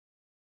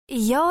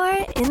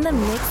You're in the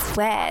mix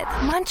with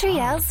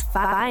Montreal's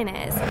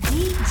finest,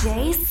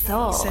 DJ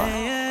Soul.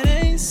 Say it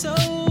ain't so.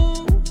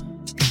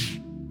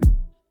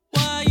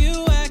 Why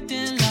you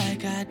acting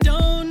like I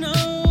don't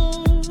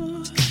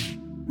know?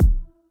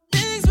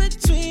 Things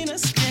between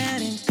us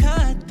getting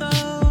cut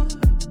though.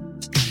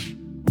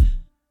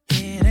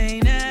 It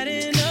ain't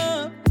adding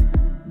up.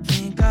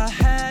 Think I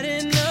had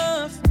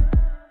enough.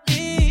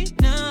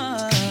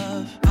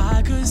 Enough.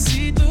 I could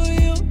see through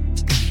you.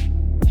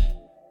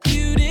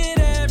 You did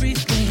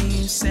everything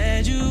you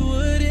said you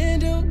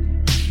wouldn't do.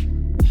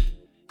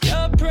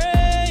 You're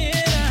praying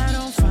I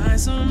don't find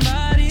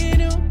somebody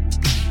new.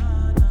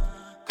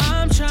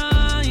 I'm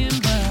trying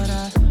but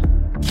I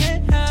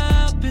can't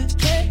help it,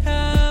 can't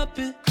help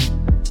it.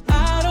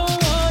 I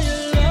don't want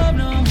your love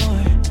no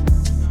more.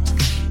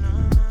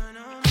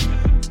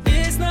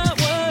 It's not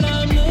what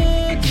I'm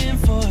looking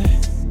for.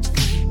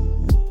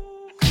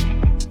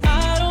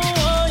 I don't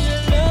want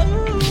your love.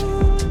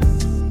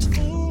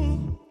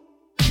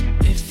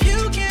 If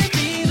you can't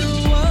be the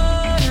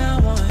one I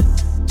want,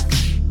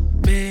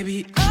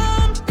 baby,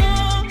 I'm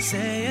gon'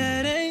 say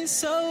it ain't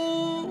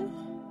so.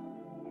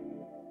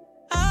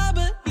 I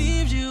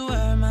believed you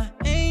were my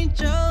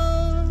angel.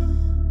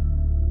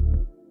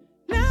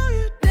 Now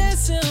you're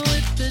dancing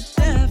with the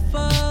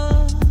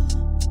devil.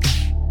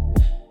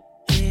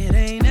 It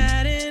ain't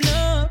adding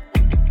up.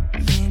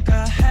 Think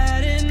I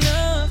had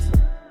enough.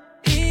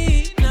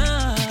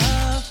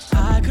 Enough.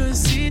 I could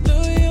see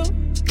through you.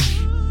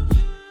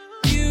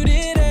 You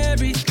did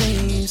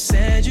everything you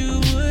said you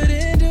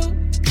wouldn't do.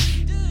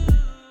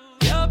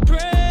 You're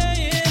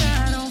praying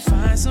I don't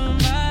find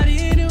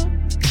somebody new.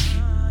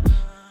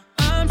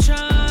 I'm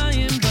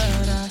trying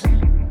but I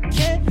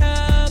can't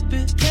help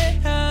it,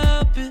 can't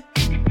help it.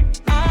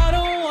 I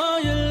don't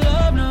want your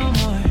love no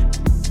more.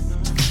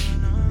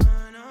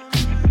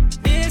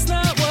 It's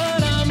not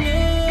what I'm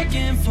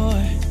looking for.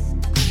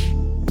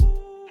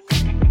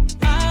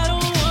 I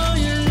don't want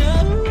your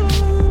love.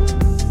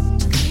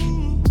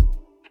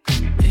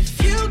 If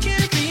you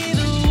can't be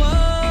the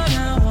one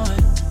I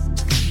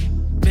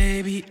want,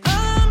 baby,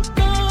 I'm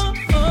gone.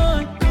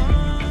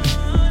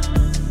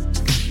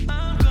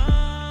 I'm gone.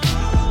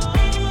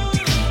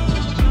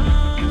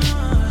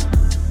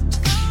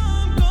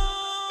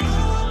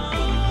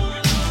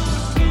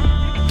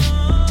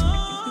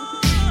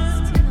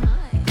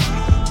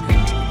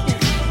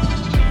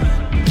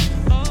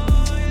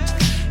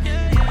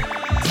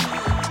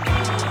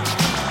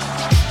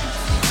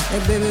 Hey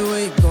baby,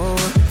 where you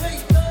going?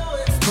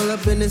 Pull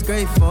up in this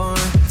great foreign.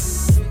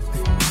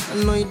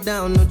 I know you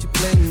down, don't you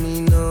play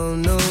me? No,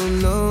 no,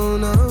 no,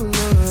 no,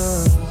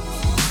 no.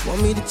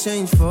 Want me to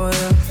change for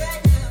ya?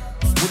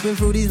 Whipping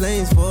through these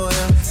lanes for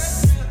ya.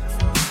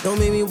 Don't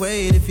make me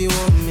wait if you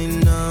want me.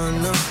 No,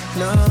 no,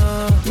 no.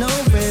 No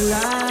red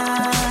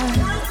light.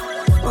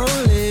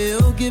 Only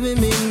you giving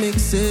me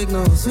mixed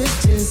signals.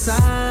 Switching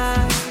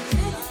sides.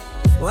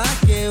 Why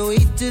can't we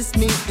just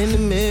meet in the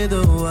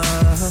middle?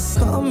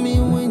 Call me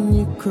when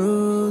you're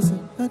cruising.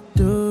 I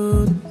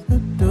do this, I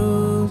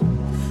do this.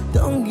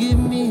 Don't give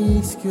me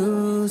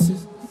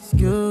excuses,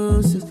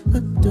 excuses. I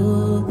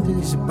do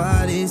this. Your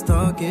body's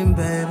talking,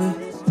 baby,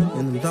 and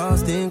I'm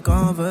lost in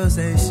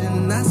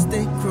conversation. I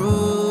stay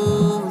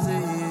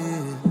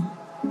cruising.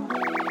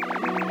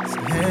 So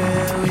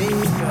here we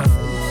go.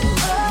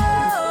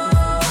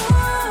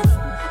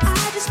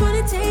 I just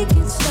wanna take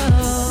it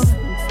slow.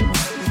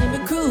 And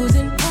we're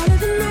cruising all of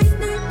the night,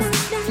 night, night,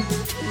 night.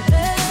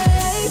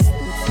 Hey.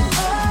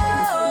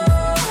 Oh,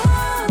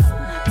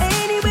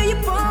 anywhere you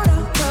wanna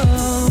go.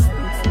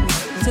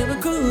 Till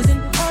we're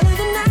cruising all of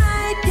the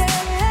night, yeah.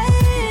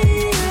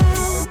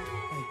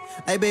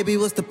 Hey baby,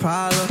 what's the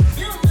problem?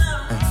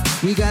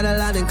 We got a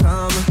lot in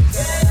common,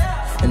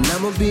 and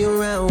I'ma be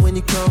around when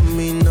you call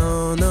me.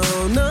 No, no,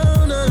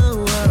 no,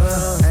 no.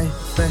 Hey,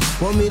 babe,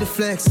 want me to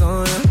flex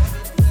on you?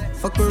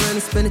 Fuck around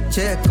and spend a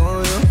check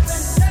on you.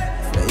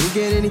 Yeah, you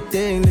get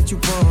anything that you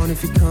want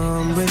if you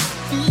come with.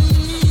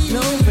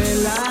 No red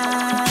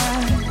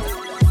light.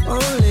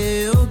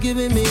 Only you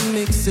giving me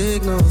mixed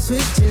signals.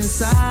 Switching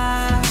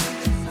sides.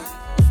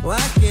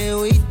 Why can't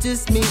we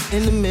just meet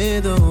in the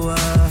middle?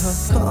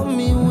 Call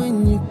me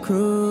when you're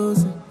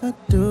cruising. I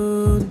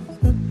do this,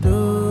 I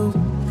do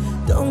this.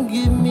 Don't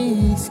give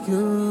me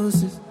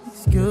excuses,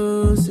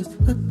 excuses.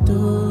 I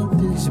do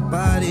this. Your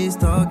body's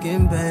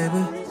talking,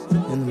 baby,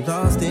 and I'm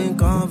lost in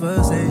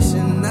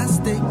conversation. I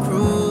stay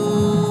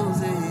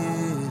cruising.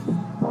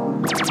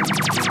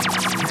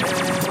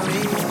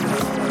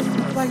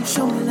 Why you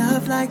show me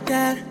love like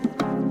that?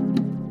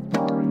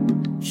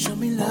 Show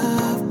me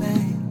love,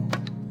 babe.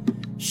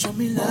 Show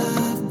me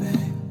love,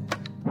 babe.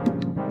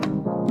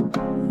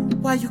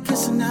 Why you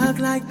kiss and hug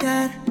like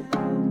that?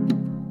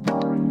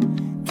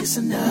 Kiss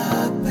and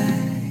hug,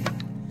 babe.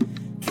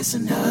 Kiss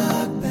and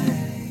hug,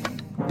 babe.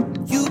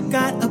 You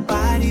got a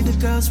body the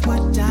girls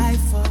would die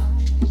for.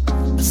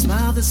 A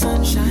smile the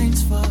sun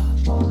shines for.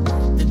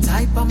 The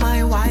type of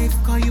my wife,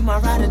 call you my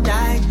ride or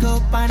die. Go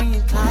Bonnie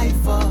and Clyde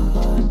for.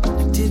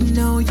 I didn't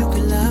know you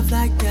could love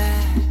like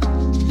that.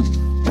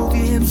 Move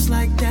your hips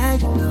like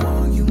that,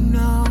 you know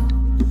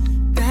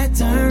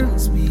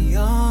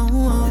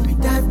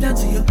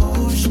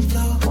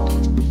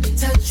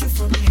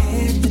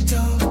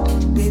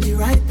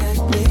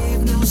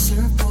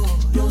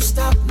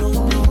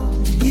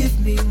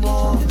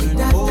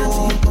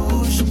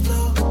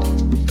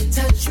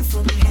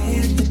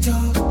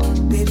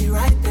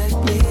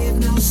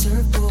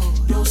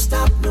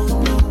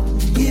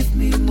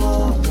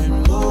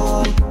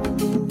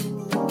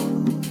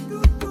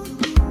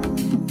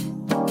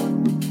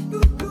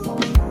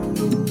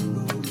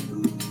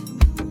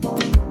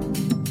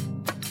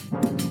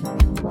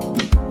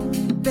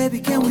Baby,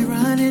 can we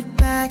run it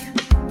back?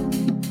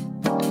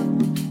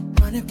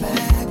 Run it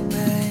back,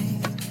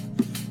 babe.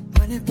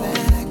 Run it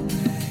back,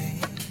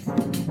 babe.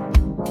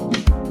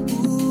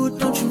 Ooh,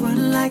 don't you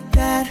run like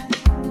that.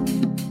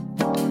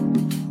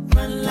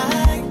 Run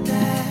like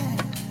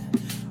that.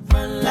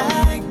 Run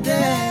like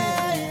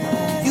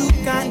that. You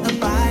got a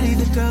body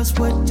the girls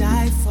would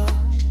die for.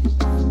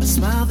 A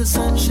smile the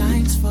sun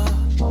shines for.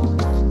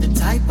 The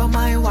type of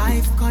my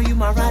wife, call you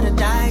my ride or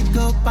die.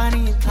 Go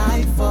Bonnie and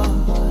Clyde for.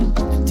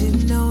 I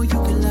didn't know you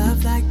could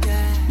love like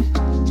that.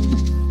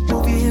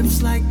 Move your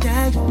hips like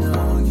that,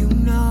 you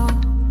know.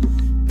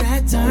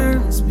 That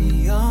turns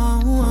me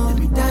on. Let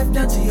me dive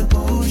down to your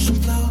ocean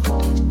floor.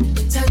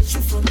 Touch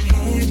you from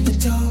head to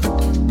toe.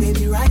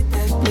 Baby, ride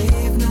that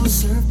wave, no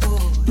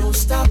surfboard. Don't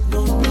stop,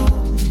 no, no.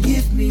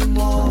 Give me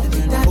more. Let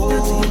me dive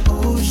down to your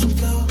ocean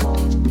floor.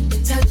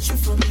 Touch you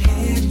from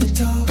head to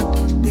toe.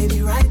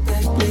 Baby, ride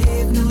that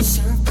wave, no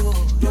surfboard.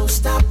 Don't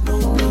stop, no,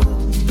 no.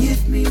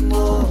 Give me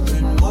more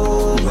and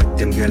more. What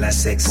them girl are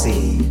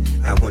sexy.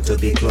 I want to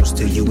be close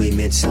to you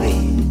immensely.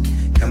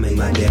 Come in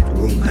my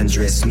bedroom,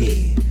 undress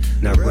me.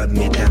 Now rub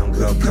me down,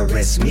 girl,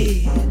 caress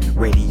me.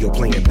 Radio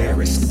playing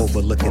Barris,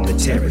 overlooking the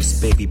terrace.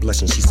 Baby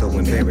blushing, she's so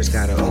embarrassed.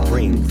 Got her own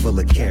ring full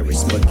of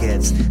carrots,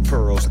 baguettes,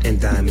 pearls, and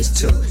diamonds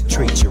too.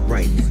 Treat you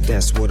right,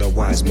 that's what a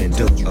wise man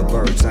do. A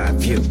bird's eye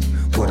view,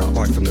 with an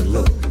art from the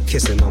look.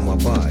 Kissing on my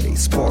body,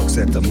 sparks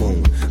at the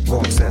moon,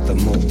 barks at the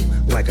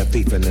moon, like a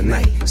thief in the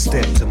night.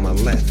 Step to my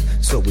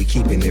left, so we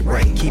keeping it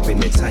right,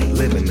 keeping it tight,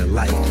 living the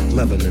life,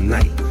 loving the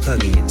night,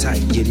 hugging you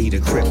tight. You need a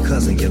grip,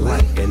 cousin you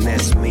like, and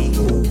that's me.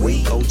 Ooh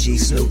wee, OG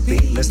Snoopy.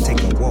 Let's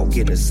take a walk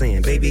in the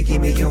sand, baby.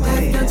 Give me your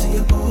hand. Down to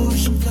your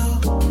ocean floor,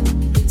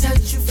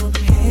 touch you from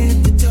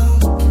head to toe.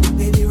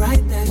 Baby,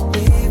 ride that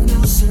wave,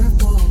 no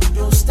surfboard.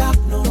 Don't stop,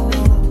 no,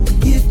 no.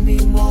 Give me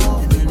more.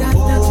 Down to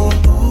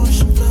your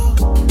ocean floor,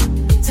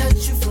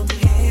 touch you from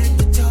head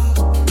to toe.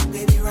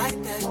 Baby,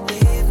 ride that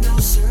wave, no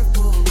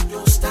surfboard.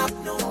 Don't stop,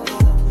 no, no.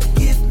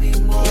 Give me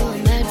more. You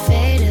want that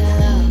faded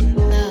love,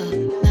 love,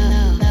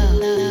 love, love,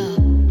 love,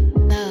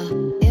 love.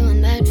 You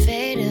want that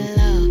faded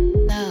love,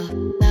 love,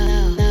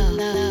 love, love,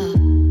 love,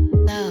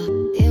 love.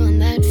 You want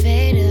that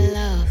faded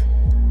love.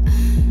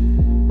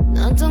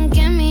 No, don't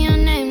give me your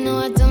name, no,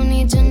 I don't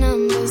need your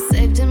number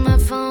saved in my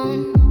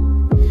phone.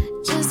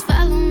 Just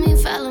follow me,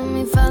 follow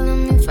me, follow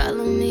me,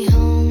 follow me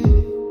home.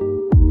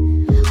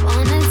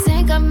 Wanna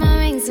take off my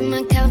rings and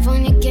my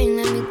California king,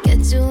 let me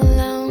get you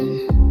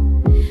alone.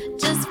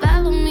 Just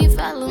follow me,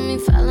 follow me,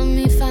 follow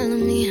me, follow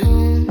me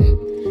home.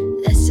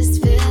 Let's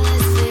just feel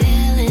this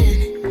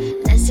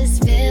feeling. Let's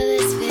just feel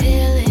this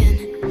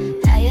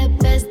feeling. High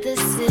up as the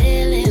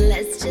ceiling.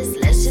 Let's just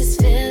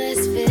feel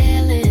this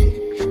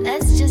feeling.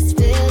 Let's just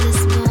feel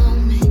this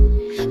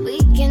moment. We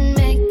can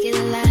make it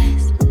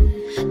last.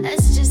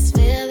 Let's just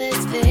feel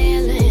this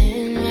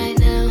feeling right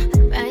now,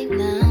 right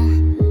now.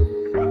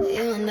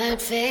 You want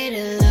that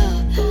faded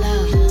love,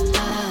 love,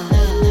 love,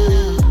 love,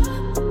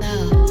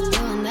 love.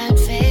 You want that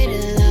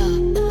faded love,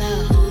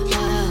 love,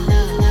 love,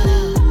 love,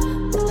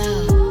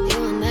 love. You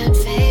want that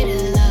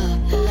faded love,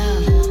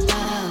 love,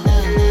 love,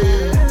 love,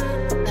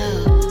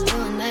 love. You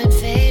want that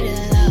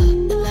faded love,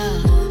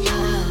 love,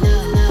 love,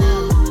 love,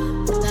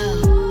 love.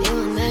 You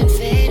want that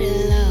faded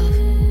love.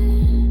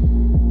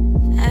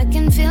 I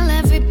can feel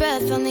every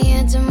breath on the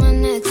edge of my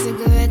neck,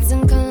 cigarettes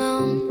and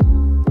cologne.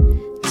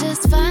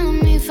 Just follow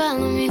me,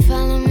 follow me,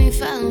 follow me,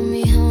 follow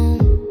me home.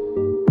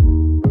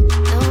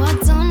 No, I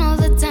don't know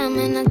the time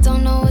and I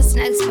don't know what's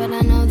next, but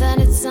I know that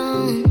it's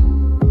on.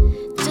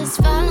 Just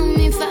follow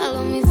me,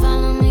 follow me,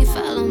 follow me,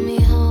 follow me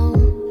home.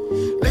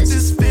 Let's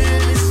just feel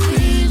this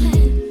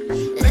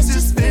feeling. Let's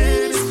just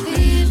feel this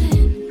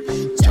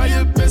feeling. Try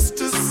your best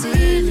to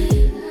see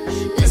it.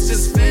 Let's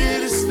just feel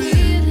this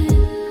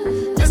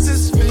feeling. Let's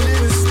just feel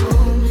this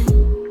moment.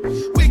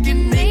 We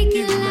can make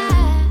it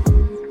last.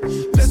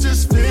 Let's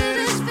just feel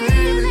this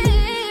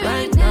feeling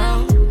right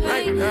now,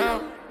 right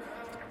now.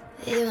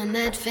 You want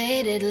that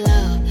faded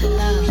love,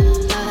 love,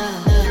 love,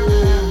 love,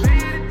 love,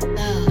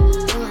 love.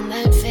 You want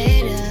that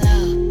faded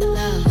love,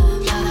 love,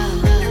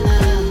 love, love, love,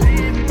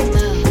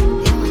 love.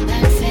 You want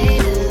that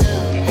faded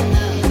love,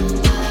 love,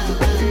 love,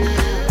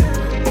 love,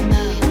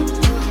 love.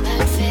 You want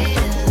that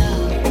faded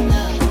love,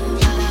 love,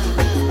 love,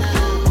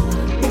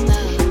 love,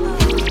 love.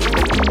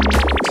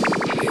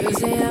 You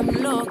say I'm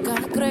loca,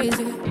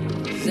 crazy.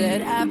 Said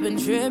I've been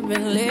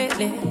tripping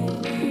lately.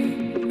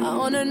 I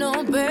wanna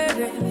know,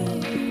 baby,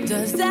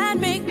 does that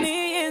make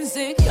me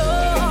insecure?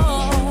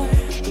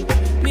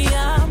 Mi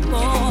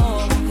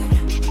amor,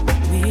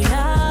 mi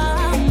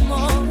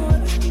amor.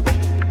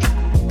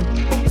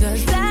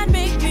 Does that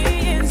make me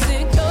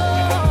insecure?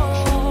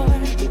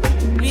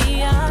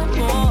 Mi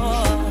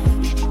amor,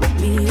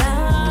 mi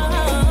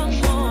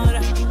amor.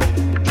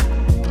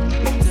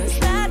 Does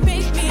that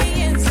make me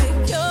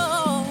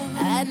insecure?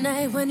 At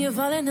night when you're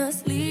falling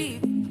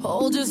asleep,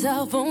 hold your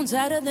cell phone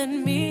tighter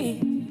than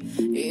me.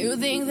 You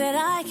think that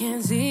I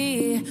can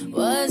see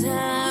what's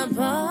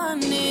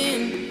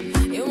happening.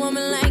 You want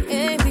me like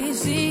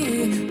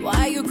ABC.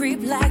 Why you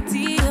creep like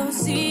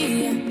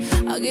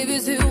TLC? I'll give you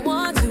 2,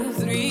 1, 2,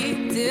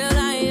 3 till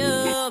I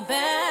up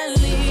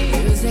and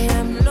leave. You say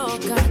I'm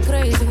loca,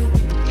 crazy.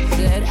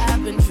 Said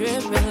I've been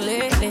tripping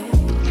lately.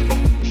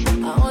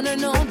 I wanna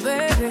know,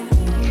 baby,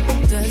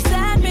 does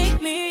that make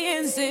me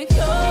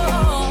insecure?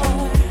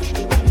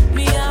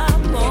 Mi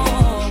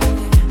amor,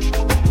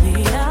 mi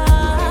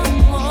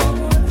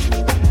amor.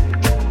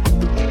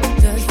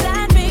 Does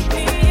that make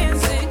me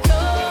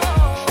insecure?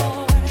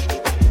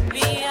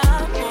 Mi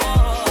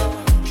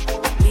amor,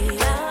 mi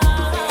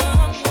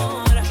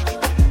amor.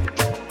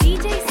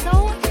 DJ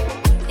Soul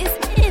is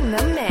in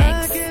the mix.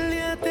 Aquel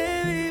día te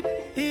vi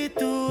y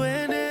tu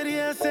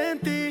energía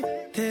sentí.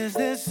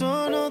 Desde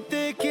eso no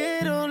te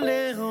quiero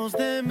lejos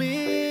de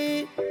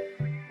mí.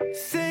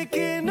 Sé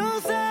que no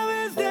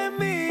sabes de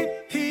mí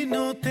y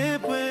no te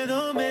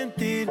puedo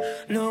mentir.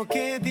 Lo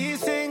que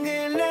dicen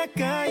en la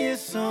calle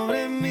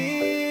sobre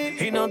mí.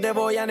 Y no te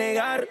voy a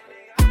negar.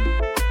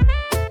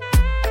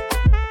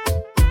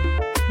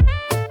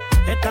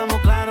 Estamos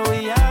claros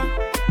y ya.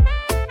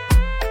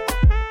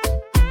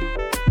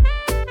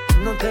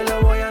 No te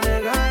lo voy a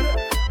negar.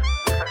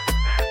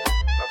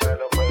 No te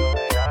lo puedo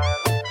negar.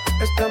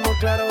 Estamos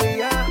claros y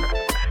ya.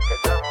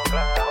 Estamos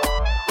claros.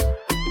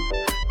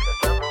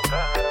 Estamos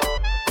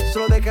claros.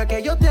 Solo deja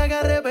que yo te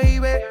agarre, baby.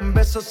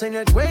 Besos en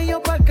el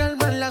cuello pa'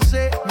 calmar la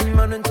sed. Mi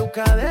mano en tu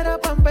cadera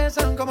pa'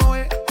 empezar como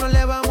es. No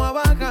le vamos a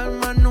bajar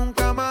más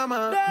nunca,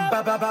 mamá.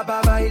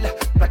 Baila,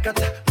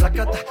 placata,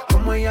 placata.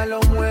 Como ella lo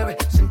mueve,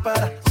 sin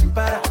parar, sin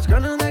parar. Las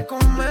ganas de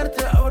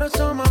comerte, ahora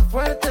son más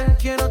fuertes.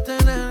 Quiero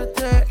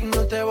tenerte y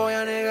no te voy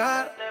a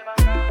negar.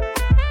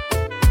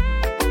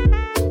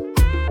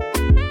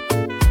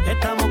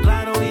 Estamos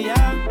claros y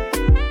ya.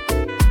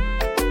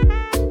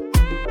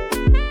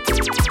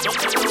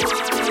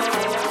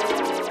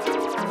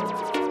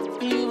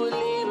 You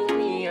believe in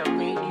me, I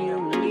make you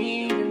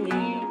believe in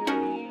me.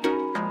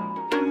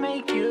 I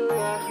make you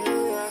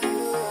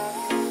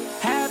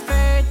Have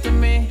faith in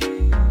me.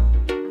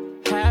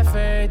 Have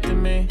faith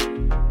in me.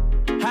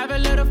 Have a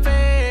little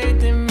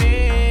faith in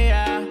me.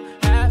 Yeah.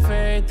 Have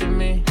faith in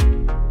me.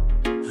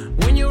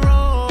 When your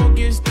road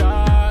gets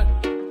dark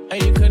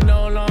and you can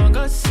no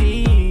longer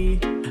see,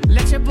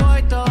 let your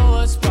boy throw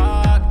a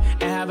spark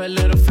and have a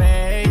little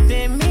faith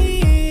in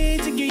me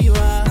to give you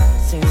a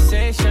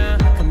sensation,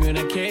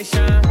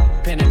 communication,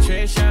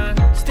 penetration,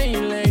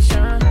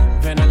 stimulation,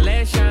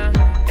 ventilation,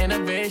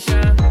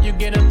 innovation. You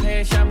get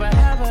impatient, but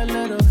have a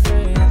little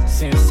faith.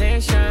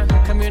 Sensation,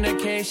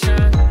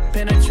 communication,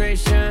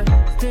 penetration,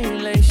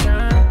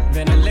 stimulation,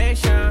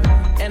 ventilation,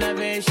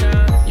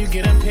 innovation. You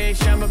get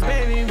impatient, but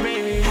baby,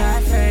 baby,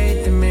 have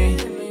faith in me.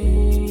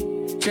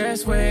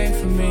 Just wait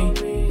for me.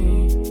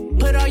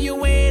 Put all your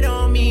weight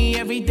on me,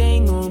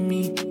 everything on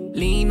me.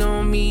 Lean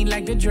on me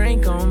like the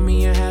drink on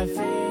me. And have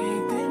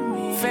faith in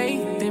me.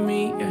 Faith in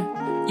me, yeah.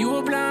 You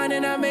were blind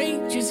and I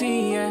made you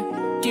see, yeah.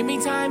 Give me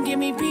time, give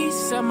me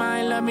peace of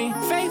mind, love me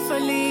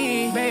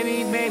faithfully.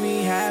 Baby,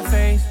 baby, have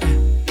faith.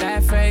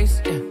 That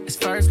face, yeah, it's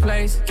first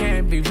place,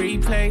 can't be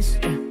replaced.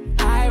 Yeah.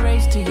 I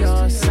race to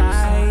your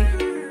side.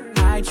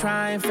 I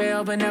try and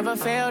fail, but never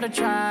fail to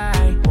try.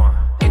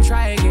 And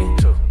try again,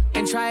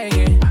 and try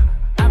again.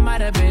 I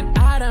might have been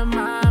out of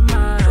my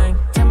mind.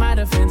 To my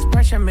defense,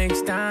 pressure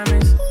makes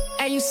diamonds.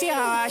 And you see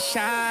how I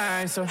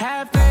shine, so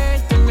have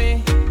faith in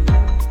me.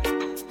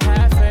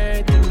 Have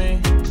faith in me.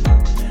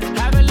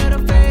 Have a little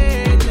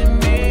faith in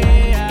me.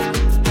 Yeah.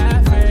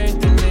 Have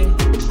faith in me.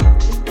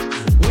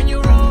 When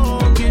your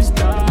road gets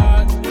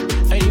dark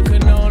and you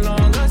can no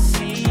longer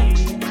see,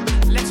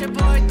 let your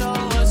boy throw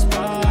a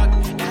spark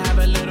and have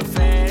a little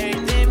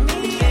faith in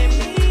me.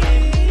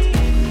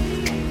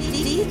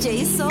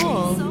 DJ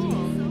Soul.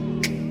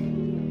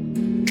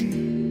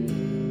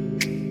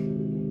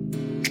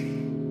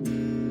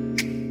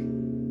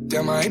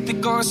 Damn, I hate to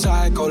go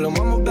psycho. Lil'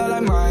 mama bad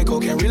like Michael.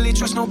 Can't really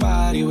trust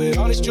nobody with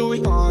all this jewelry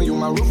on you.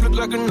 My roof look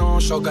like a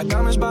no-show. Got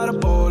diamonds by the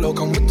bolo.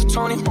 Come with the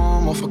Tony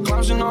Homo for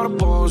clowns and all the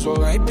balls.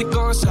 Well, I hate to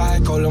go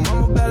psycho. Lil'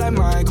 mama bad like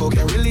Michael.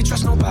 Can't really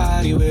trust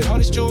nobody with all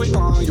this jewelry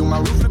on you. My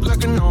roof look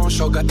like a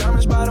no-show. Got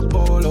diamonds by the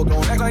bolo.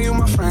 Don't act like you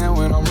my friend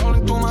when I'm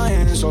rolling through my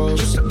hands. So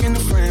just stuck in the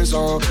friend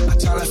zone. I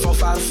tell like 4,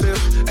 5 to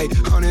 5. Ay,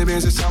 100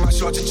 bands inside my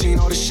short to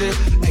Gino the shit.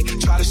 Ay,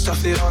 try to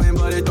stuff it all in,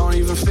 but it don't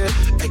even fit.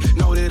 Ay,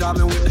 know that I've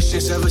been with the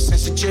shits ever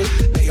since the jit.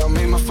 Ay, I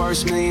made my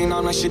first million,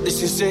 I'm like shit,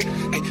 this is it.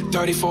 Ay,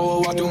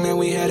 34 walk through, man,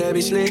 we had that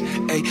bitch lit.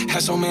 Ay,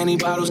 had so many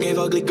bottles, gave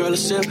ugly girl a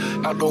sip.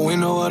 Out the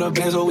window of the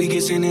Benz, oh, we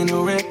get sitting in the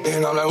rent.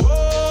 And I'm like,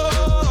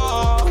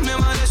 whoa, man,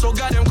 my neck so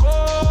goddamn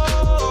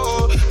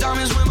cold.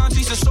 Diamonds with my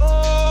teeth are so.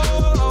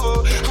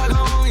 I can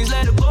always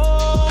let it go.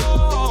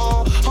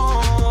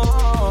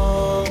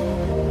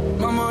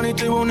 My money,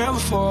 they will never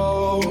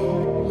fall.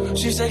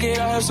 She said, get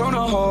ass on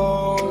the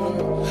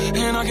hole.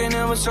 And I can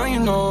never tell you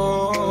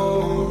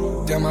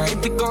no. Damn, I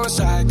hate to go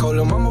psycho.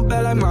 Lil' mama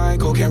bad like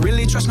Michael. Can't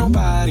really trust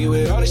nobody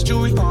with all this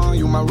jewelry on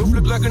you. My roof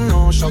look like a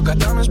no-show. Got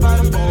diamonds by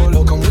the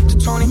bolo. Come with the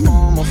Tony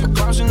Momo for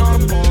clowns and all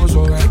the balls.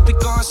 Oh, I hate to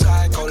go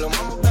psycho. Lil'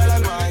 mama bad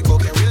like Michael.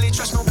 Can't really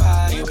trust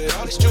nobody with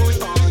all this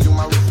jewelry on you.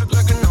 My roof look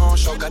like a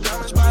no-show. Got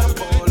diamonds by the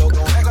bolo.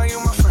 Don't act like you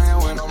my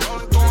friend when I'm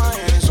rolling through my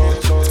hands.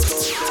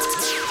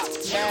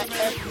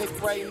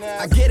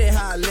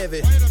 live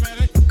it.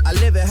 I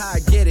live it how I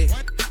get it.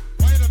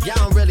 Y'all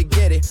don't really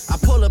get it. I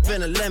pull up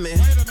in a lemon.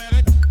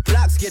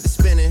 Blocks get to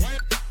spinning.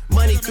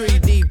 Money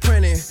 3D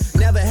printing.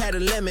 Never had a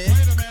limit.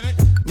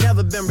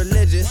 Never been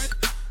religious.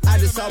 I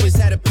just always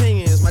had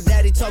opinions. My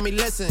daddy told me,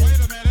 listen,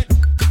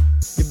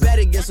 you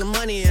better get some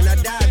money and I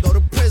die, go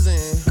to prison.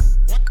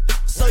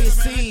 So you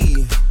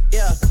see,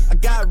 yeah, I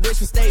got rich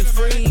and stayed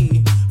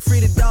free.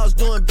 Free the dogs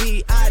doing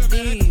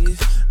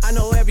BIDs. I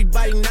know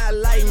everybody not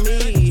like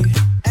me.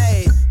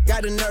 Hey,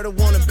 got a nerd to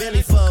want a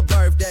Bentley for a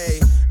birthday.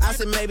 I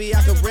said maybe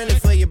I could rent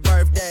it for your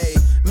birthday.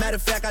 Matter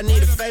of fact, I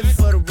need a favor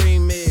for the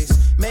remix.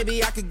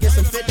 Maybe I could get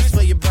some 50s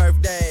for your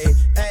birthday.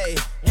 Hey,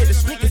 get the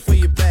sneakers for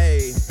your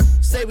babe.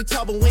 Say we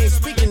talk, but we ain't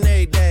speaking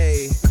every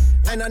day.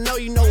 And I know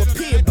you know what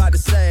P about to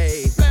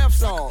say. Bath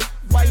salt,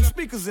 biting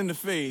speakers in the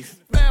face.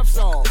 Bath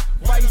salt,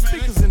 biting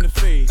speakers in the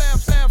face.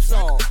 Bath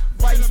salt,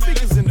 biting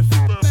speakers in the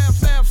face.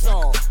 Bath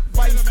salt,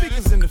 biting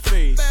speakers in the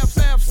face.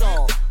 Bath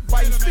salt,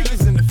 biting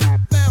speakers in the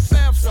face. Bath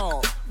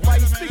salt,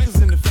 biting speakers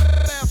in the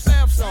face.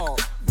 Bath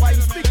salt,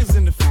 biting speakers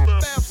in the face.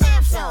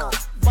 Bath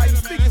salt, biting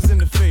speakers in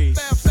the face.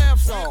 Bath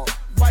salt,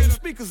 biting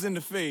speakers in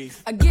the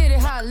face. I get it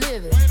how I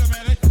live it.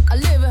 I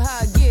live it how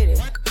I get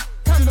it.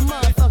 Come to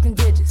motherfucking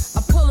digits.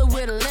 I pull it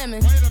with a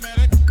lemon.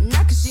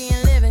 Not cause she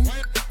ain't living.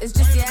 It's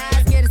just your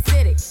eyes get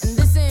acidic. And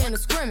this ain't a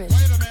scrimmage.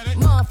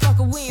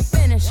 Motherfucker, we ain't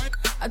finished.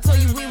 I told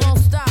you we won't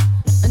stop.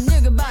 A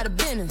nigga by the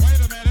business.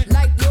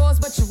 Like yours,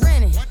 but you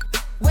rent it.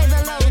 Wave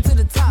hello to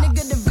the top.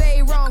 Nigga, the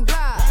very wrong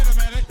glide.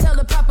 Tell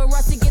the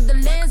paparazzi get the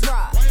lens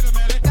right.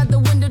 Got the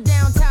window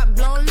down, top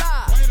blown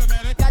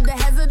live. Got the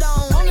hazard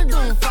on the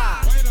doom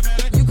fire.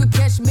 You could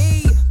catch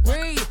me,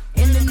 breathe,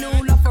 in the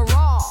new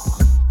LaFerrari.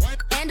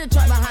 And the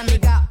truck behind me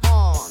got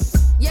arms.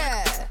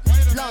 Yeah,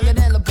 longer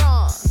than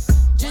LeBron.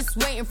 Just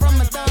waiting from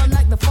my thumb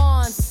like the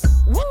fawns.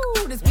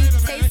 Woo, this beat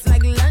tastes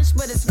like lunch,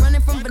 but it's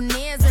running from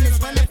veneers and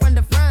it's running from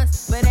the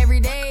fronts. But every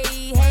day,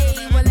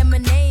 hey, well,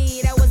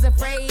 lemonade. I was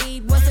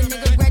afraid. Once a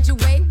nigga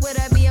graduate, would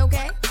I be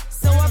okay?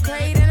 So I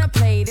prayed and I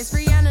played. It's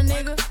Rihanna,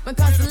 nigga. My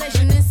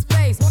constellation is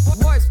space.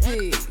 Warp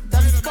speed,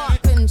 the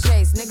spark couldn't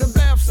chase, nigga.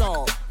 Bath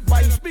salt,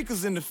 biting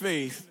speakers in the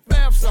face.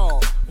 Bath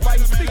salt,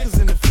 biting speakers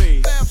in the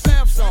face.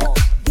 Bath salt,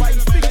 biting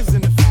speakers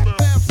in the face.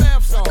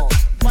 Bath salt,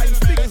 biting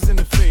speakers in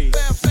the face.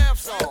 Bath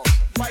salt,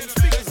 biting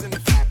speakers in the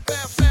face.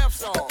 Bath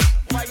salt,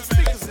 biting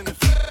speakers in the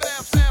face.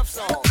 Bath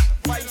salt,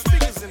 biting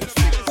speakers in the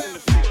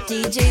face.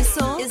 DJ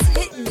Soul is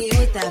hitting you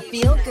with that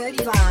feel-good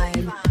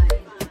vibe.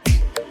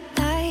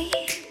 I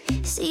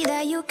see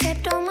that you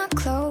kept all my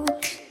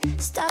clothes,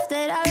 stuff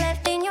that I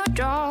left in your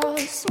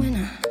drawers when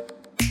I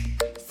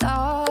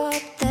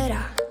thought that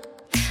I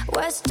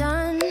was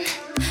done.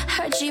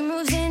 Heard she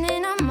moves in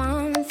a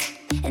month,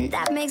 and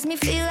that makes me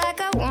feel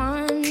like I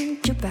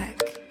want you back.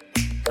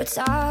 What's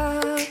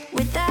up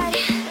with that?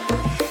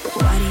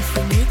 What if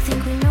we did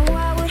think we know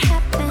what would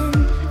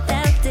happen?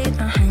 Felt it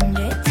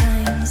 100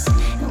 times,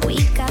 and we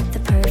got the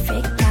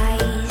perfect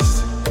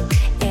price.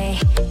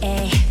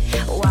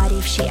 What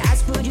if she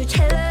asked, would you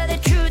tell her the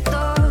truth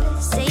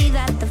or say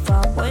that the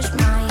fault was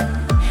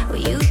mine? Well,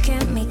 you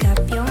can't make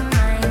up your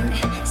mind.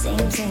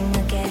 Same thing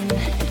again.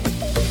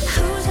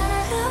 Who's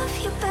gonna love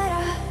you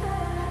better?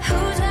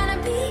 Who's gonna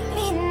beat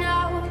me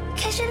now?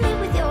 Can't you live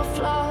with your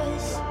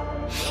flaws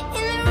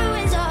in the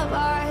ruins of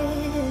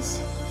ours?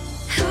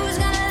 Who's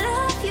gonna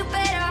love you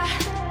better?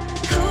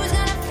 Who's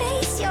gonna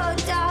face your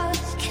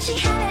doubts? Can she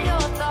handle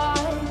your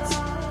thoughts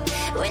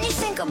when you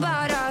think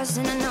about us?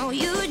 And I know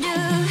you do.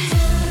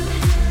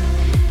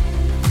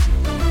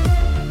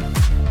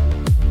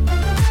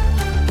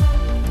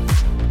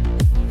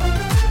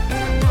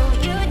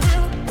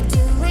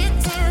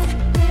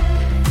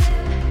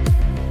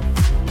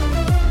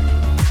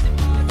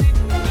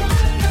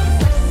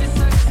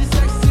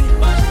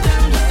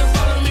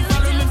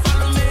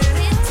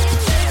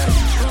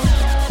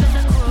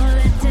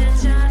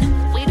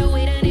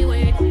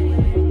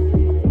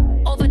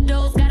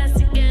 Overdose, got us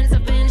against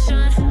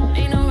subvention.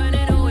 Ain't no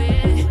running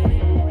away.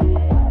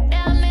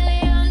 Yeah,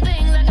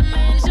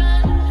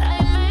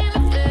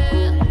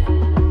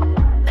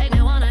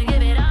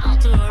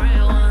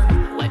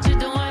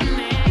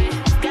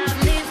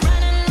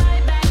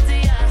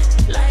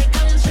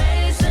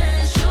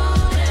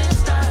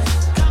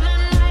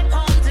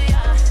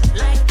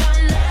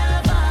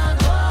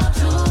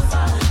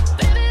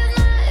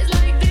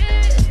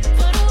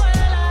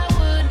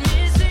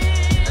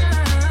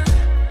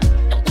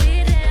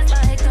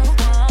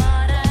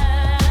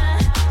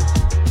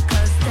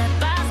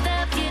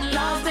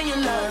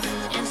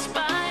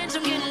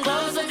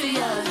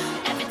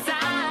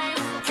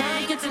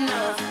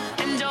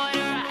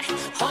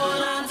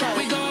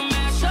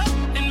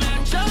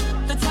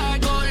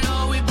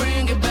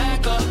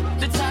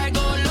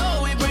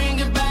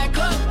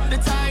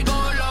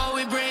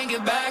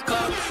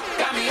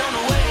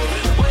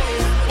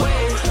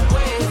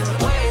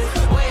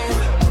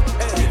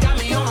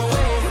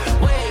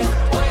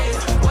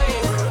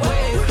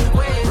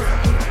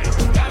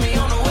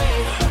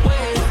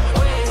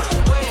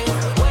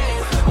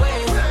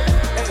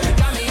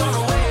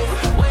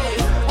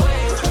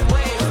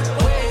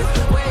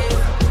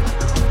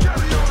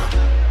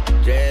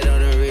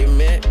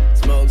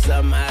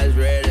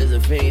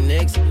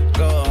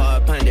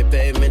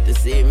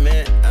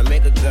 cement. I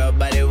make a girl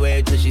body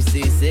wave till she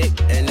seasick.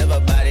 And never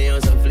body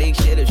on some fleek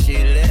shit if she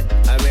lit.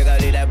 I make her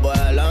leave that boy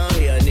alone,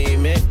 he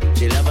anemic.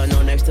 She love her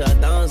no next to her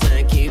thumbs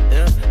and keep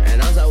them.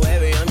 And I'm so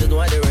wavy, I'm just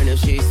wondering if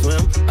she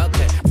swim.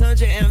 Okay,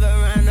 touch it in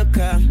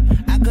Veronica.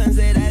 I couldn't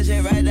say that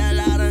shit right that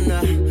loud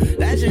enough.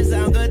 That shit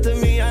sound good to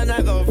me, I'm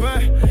not gon'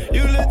 front.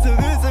 You look too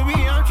good to me,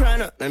 I'm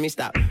tryna. Let me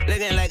stop.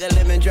 Looking like a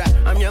lemon drop.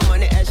 I'm your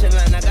money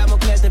echelon. I got more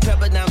class than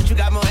pepper down, but you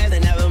got more ass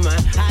than never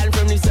mind. Hiding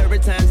from these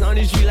serpentines, on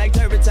these streets like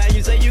turpentine.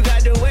 You say you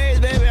got the waves,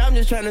 baby, I'm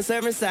just tryna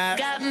serve inside.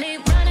 Got me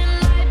running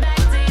right back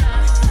to ya,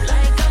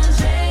 like I'm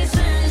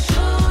chasing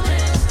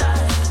shooting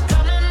stars.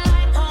 Coming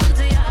right home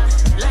to ya,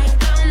 like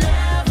I'll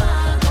never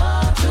go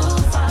too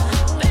far.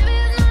 Baby,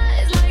 it's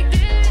nights like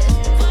this,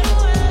 for the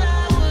world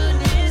I would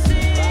miss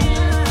it.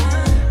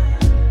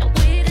 And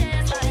we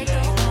dance like the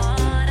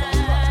water.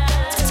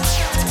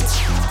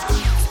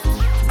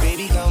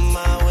 Baby, come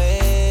my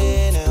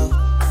way now.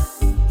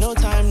 No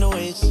time to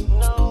waste.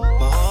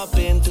 My heart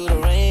been through the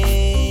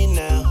rain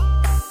now,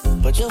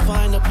 but you'll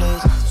find a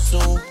place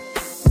soon.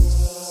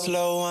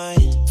 Slow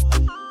wine,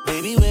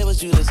 baby, where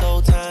was you this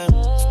whole time?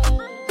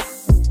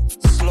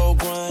 Slow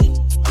grind,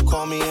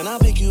 call me and I'll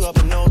pick you up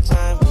in no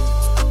time.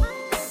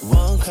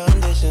 One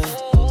condition,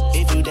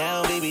 if you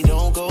down, baby,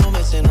 don't go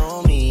missing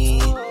on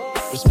me.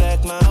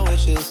 Respect my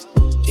wishes,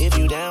 if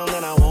you down,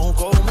 then I won't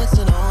go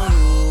missing on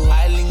you.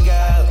 Island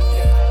girl,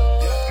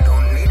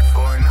 Don't need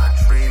four, not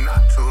three,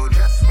 not two,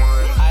 just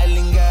one.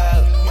 Island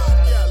girl,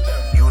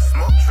 You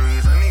smoke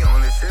trees and the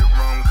only shit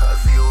wrong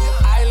cause you.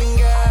 Island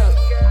girl,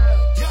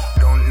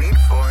 Don't need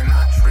four,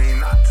 not three,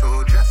 not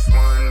two, just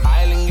one.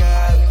 Island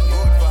girl.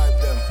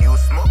 You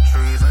smoke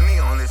trees and the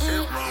only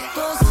shit wrong.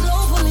 Go slow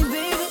for me,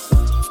 baby.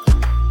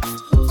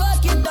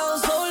 Rock it down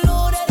so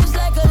low that it's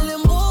like a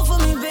limbo for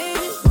me,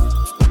 baby.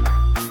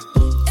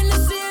 And the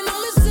sin on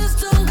my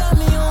system got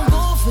me on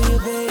go for you,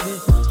 baby.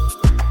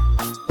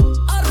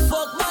 I'd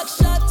fuck back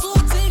shot, two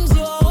things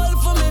you all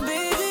for me,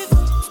 baby.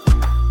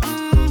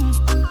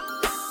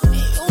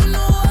 You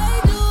know I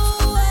do.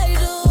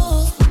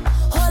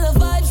 All the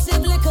vibes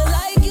sip liquor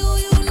like you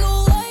know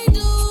I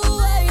do.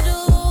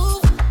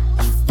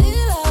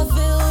 Still I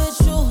feel with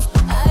you.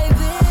 I've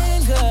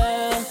been,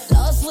 girl,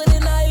 lost with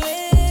an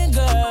island,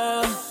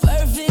 girl.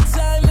 Perfect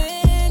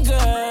timing,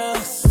 girl.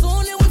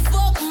 Soon as we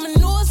fuck, I'ma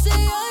know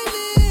say I'm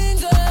in,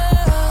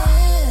 girl.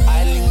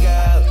 Island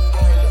girl,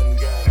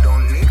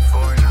 Don't need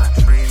four, not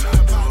three,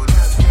 not two,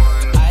 just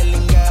one.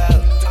 Island girl,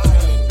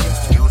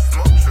 You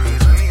smoke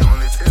trees and the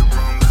only shit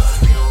wrong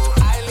cause you.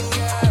 Island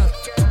girl,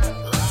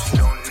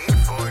 Don't need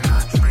four,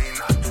 not three,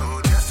 not two,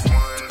 just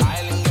one.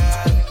 Island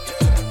girl.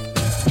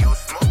 You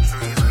smoke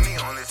trees and the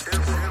only shit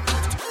wrong.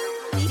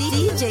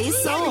 DJ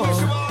Soul.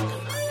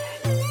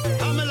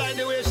 I'm like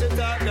the way she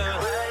talk now.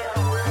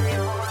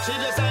 She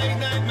just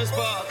ignite me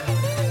spark.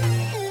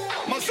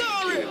 I'm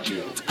sorry.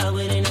 I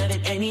wouldn't have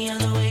it any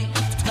other way.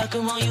 If I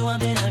come on you up,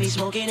 then I'll be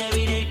smoking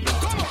every day.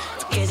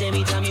 Guess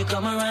every time you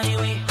come around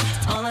anyway,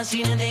 all I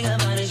see to think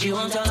about is you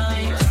on top of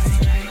me.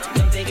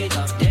 Don't take it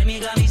off, damn you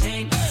got me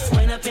sane.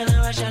 When I feel a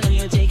rush, I know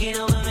you're taking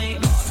over me.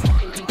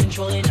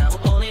 Control it now,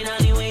 hold it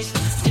on your waist.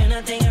 Turn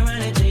that thing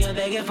around until you're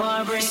begging for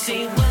a break.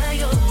 See why,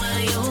 oh,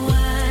 why, oh,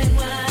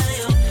 why,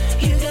 oh.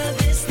 You got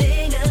this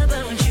thing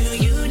about you,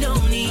 you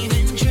don't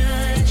even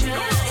try,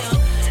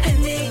 oh.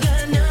 And they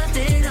got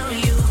nothing on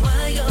you.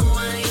 Why, oh,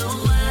 why, oh,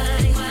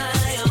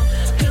 why, oh.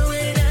 Girl,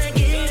 when I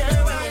get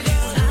around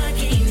you, I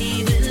can't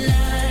even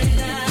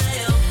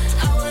lie, oh.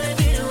 I wanna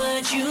be the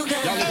what you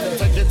got. Y'all need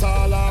to take it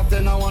all off,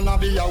 then I wanna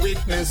be a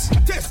witness.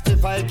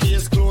 Testify,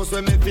 case closed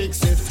when me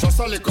fix it. Just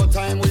a little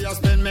time we a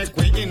spend, make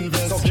we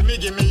invest. So give me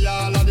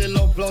all of the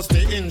love plus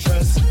the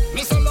interest.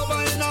 Miss a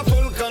lover in a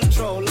full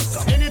control.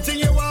 Anything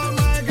you want,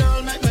 my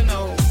girl, make me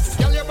know.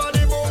 Girl, your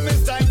body boom,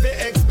 it's time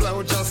to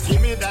explode. Just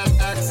give me that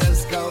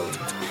access code.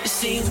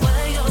 See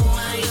why, oh,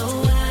 why,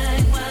 oh,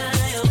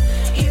 why, oh.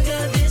 You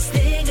got this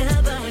thing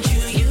about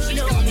you, you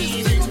don't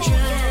even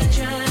try,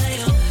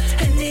 oh.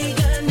 And they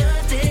got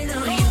nothing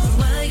on you.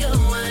 Why, oh,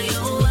 why,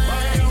 oh,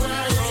 why, oh.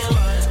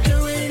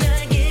 Girl, when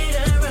I get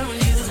around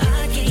you,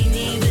 I can't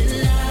even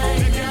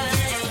lie,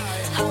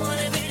 I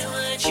wanna be the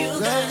what you Girl,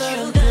 got, that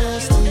you I'm got.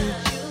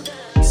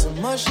 thirsty. So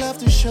much left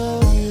to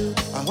show you.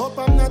 I hope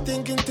I'm not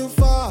thinking too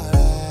far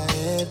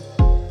ahead.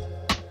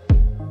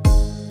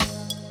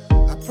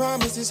 I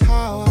promise this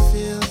how I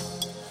feel.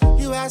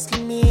 You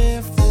asking me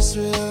if this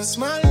real.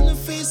 Smile in the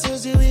face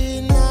as you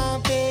in my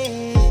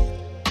bed.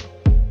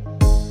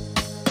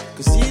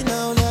 Cause you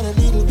know that a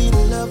little bit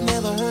of love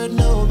never hurt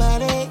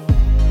nobody.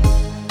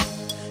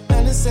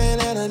 And they say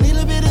that a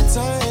little bit of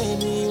time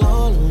heal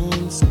all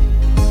wounds.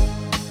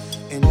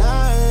 And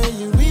I heard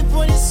you reap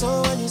what you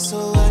sow, and you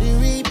sow what you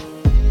reap.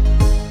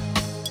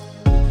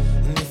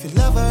 And if you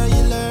love her,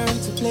 you learn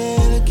to play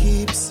the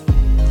keeps.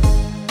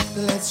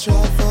 Let's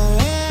try forever.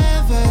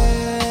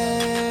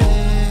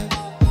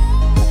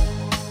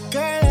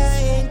 Girl, I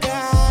ain't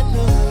got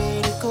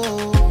nowhere to go.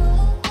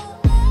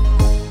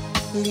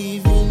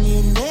 Leaving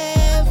you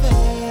never.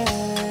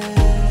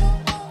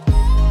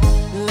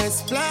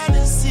 Let's plan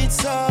a seat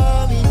so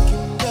we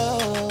can go.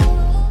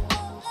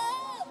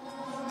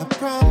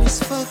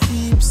 for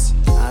keeps.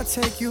 I'll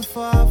take you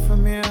far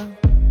from here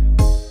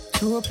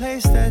to a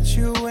place that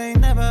you ain't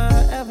never,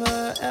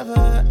 ever,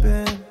 ever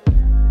been.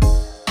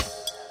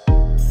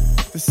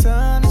 The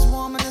sun is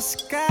warm and the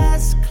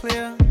sky's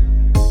clear,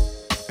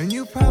 and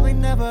you probably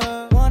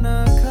never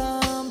wanna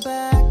come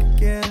back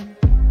again.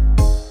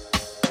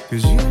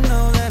 'Cause you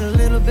know that a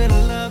little bit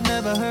of love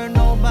never hurt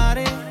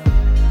nobody.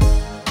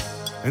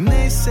 And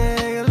they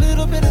say a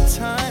little bit of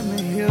time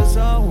it heals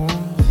all wounds.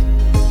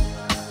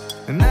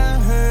 And I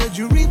heard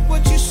you reap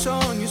what you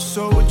sow and you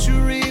sow what you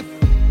reap.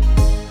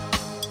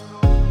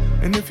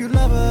 And if you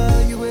love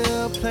her, you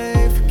will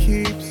play for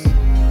keeps.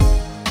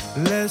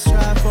 Let's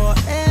try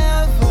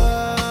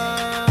forever.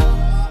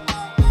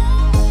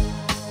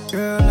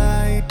 Girl,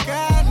 I ain't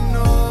got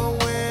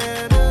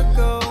nowhere to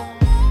go,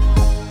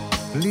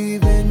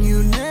 leaving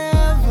you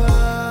never.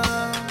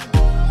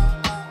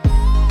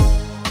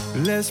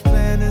 Let's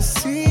plant a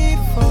seed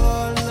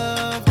for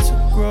love to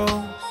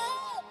grow.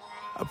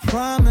 A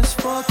promise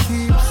for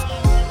keeps,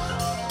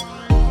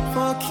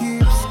 for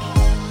keeps.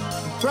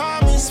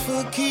 Promise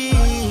for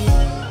keeps,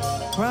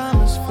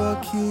 promise for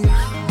keeps,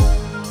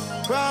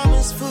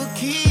 promise for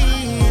keeps.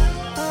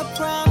 A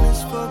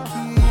promise for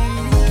keeps,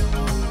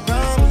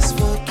 promise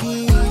for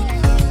keeps,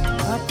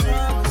 a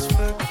promise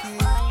for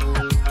keeps.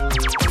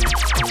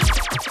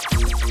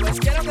 Pues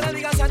quiero que le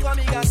digas a tu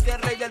amigas que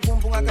el rey del pum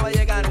pum acaba de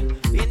llegar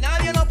y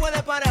nadie lo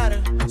puede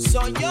parar.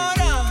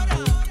 Señora,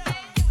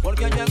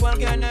 porque llegó el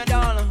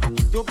general.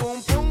 Tu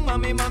pum pum,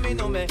 mami, mami,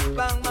 no me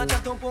van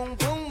mata tu pum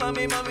pum,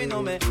 mami, mami,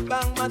 no me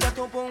van mata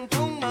tu pum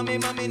pum, mami,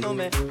 mami, no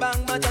me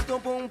van mata tu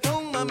pum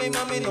pum, mami,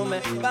 mami, no me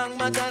van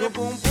mata tu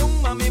pum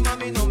pum, mami,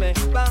 mami, no me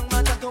van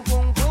mata tu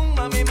pum pum,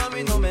 mami,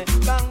 mami, no me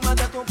van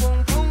mata tu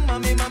pum pum,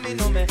 mami, mami,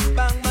 no me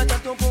van mata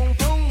tu pum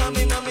pum,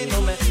 mami, mami,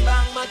 no me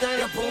van mata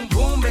your pum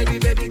pum, baby,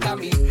 baby, got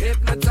me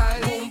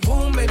hypnotized. Boom,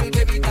 boom, baby,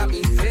 baby, got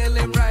me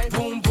feeling right.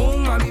 Boom,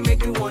 boom, mommy,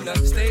 make me wanna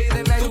stay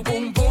the night.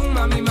 Boom, boom,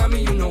 mommy,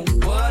 mommy, you know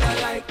what I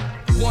like.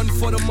 One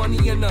for the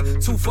money and a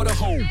two for the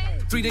home.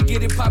 3 to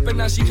get it poppin',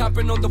 now she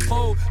hopping on the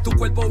pole. Tu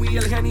cuerpo y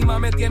el genima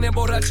me tiene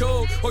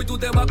borracho. Hoy tú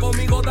te vas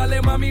conmigo,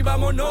 dale mami,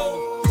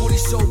 vámonos. Booty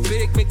so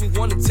big, make me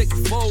wanna take a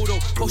photo.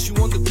 Post you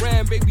on the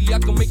gram, baby, I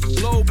can make it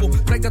global.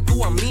 Traiga a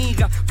tu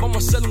amiga,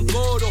 vamos a hacer un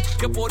coro.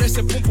 Que por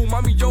ese pum pum,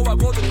 mami, yo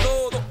hago de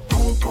todo.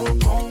 Pum pum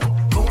pum,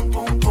 pum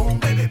pum pum,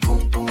 baby,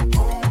 pum pum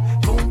pum,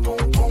 pum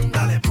pum pum,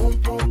 dale pum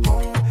pum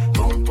pum,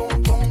 pum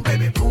pum pum,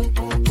 baby, pum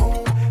pum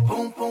pum,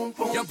 pum pum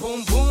pum. Your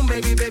boom boom,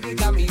 baby, baby,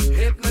 got me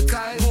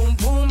hypnotized. Boom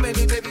boom,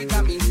 baby, baby,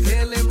 got me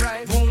feeling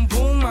right. Boom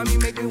boom, mommy,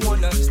 make me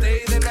wanna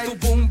stay the night.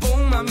 Boom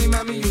boom, mommy,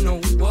 mommy, you know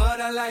what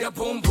I like. Your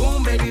boom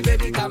boom, baby,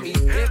 baby, got me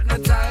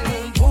hypnotized.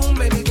 Boom boom,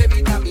 baby,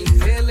 baby, got me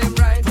feeling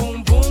right.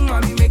 Boom boom,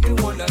 mommy, make me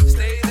wanna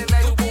stay the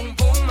night. Boom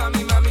boom,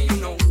 mommy, mommy, you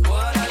know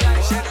what I like.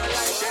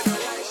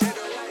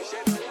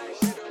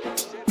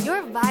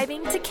 You're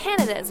vibing to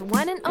Canada's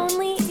one and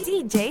only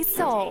DJ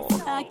Soul.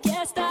 Aquí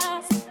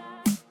estás,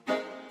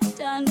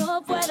 ya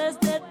no puedes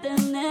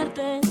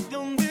detenerte.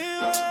 ¿Dónde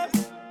vas?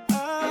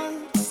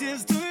 Si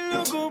estoy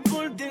loco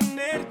por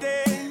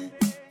tenerte.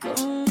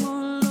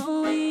 ¿Cómo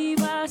lo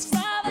ibas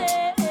a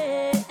ver?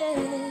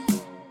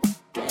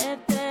 Que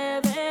te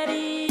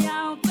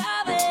vería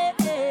otra vez.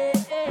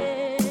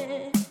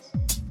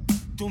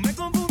 Tú me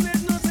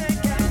confundes, no sé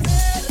qué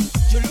hacer.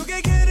 Yo lo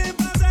que quiero es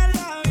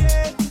pasarla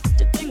bien.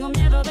 Yo tengo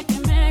miedo de que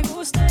me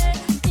guste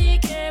y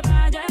que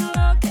vaya a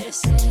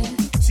enloquecer.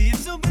 Si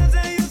eso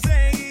pasa yo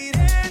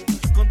seguiré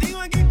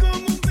contigo aquí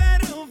como un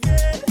perro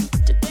fiel.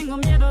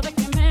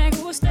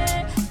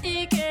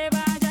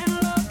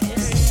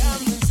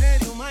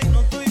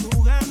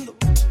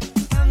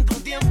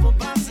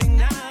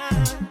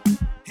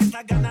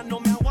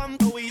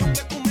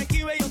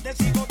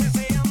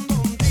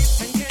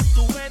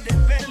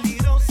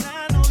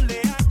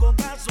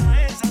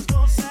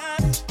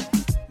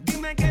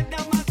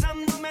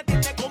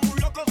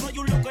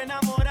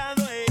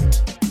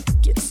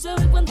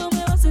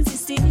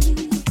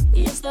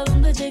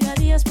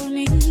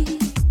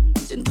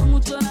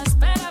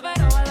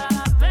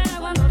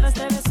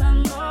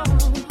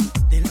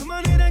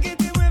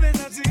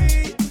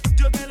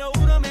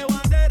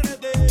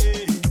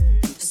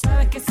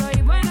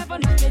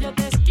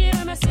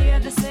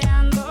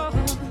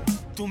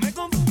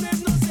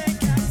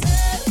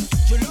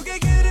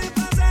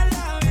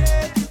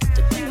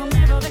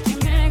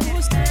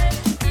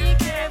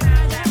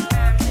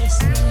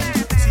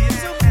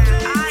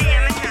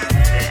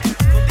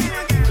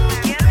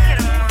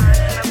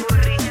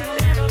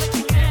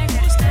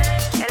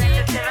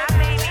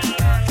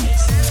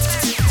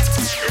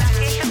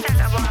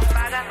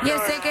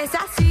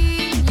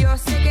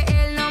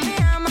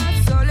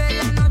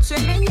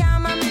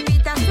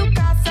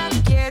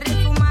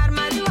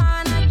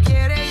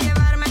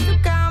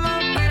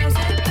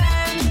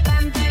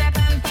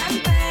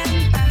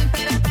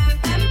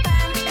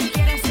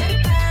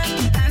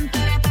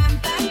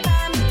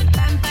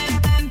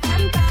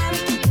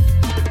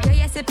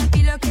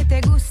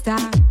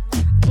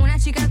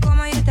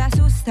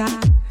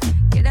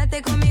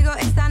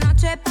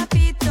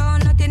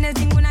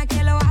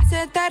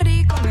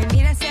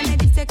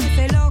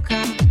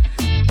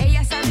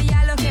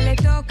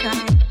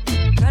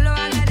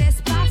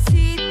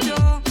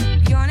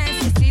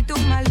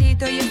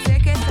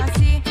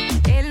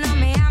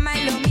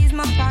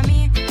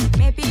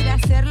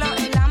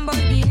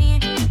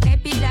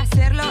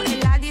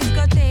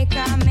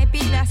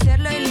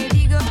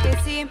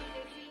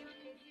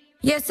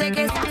 Yo sé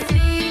que es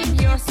así,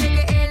 yo sé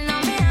que él no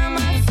me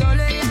ama.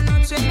 Solo en la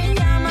noche me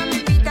llama, me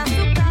invita a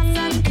su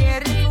casa.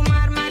 Quiere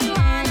fumar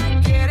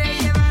marihuana, quiere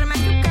llevarme a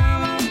su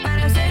cama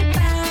para hacer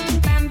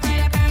pam, pam,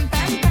 para pam,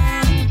 pam,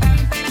 pam, pam,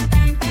 para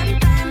pam, pam,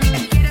 pam.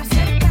 Me quiere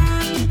hacer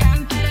pam,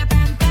 pam, para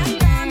pam, pam,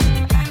 pam,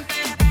 pam,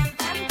 para pam,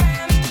 pam,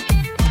 pam.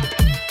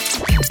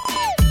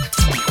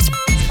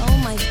 Oh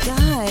my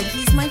god,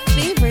 he's my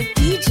favorite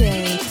DJ.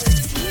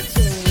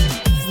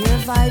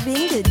 You're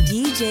vibing to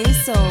DJ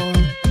Soul.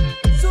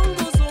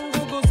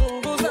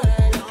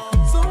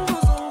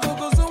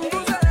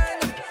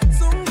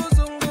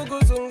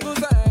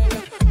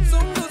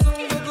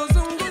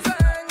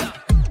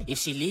 If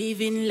she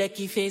live in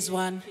Lekki phase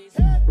 1,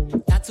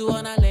 tattoo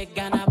on her leg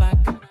and her back.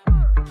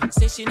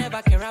 Say she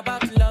never care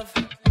about love.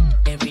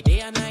 Every day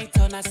and night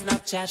on her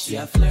Snapchat, she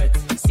a flirt.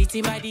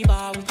 Sitting by the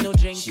bar with no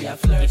drink, she a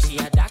flirt. If she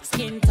a dark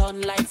skin,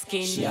 turn light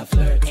skin, she a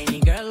flirt. Any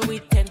girl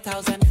with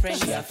 10,000 friends,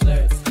 she a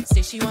flirt.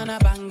 Say she wanna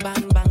bang,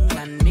 bang, bang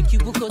and make you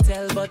book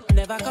hotel but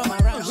never come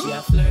around, she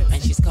a flirt.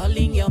 And she's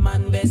calling your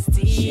man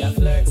bestie, she a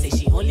flirt. Say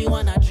she only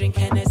wanna drink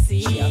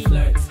Hennessy, she a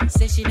flirt.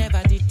 Say she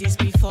never did this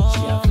before,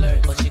 she a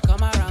flirt. But she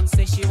come around,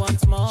 say she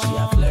wants more, she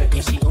a flirt.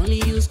 If she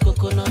only use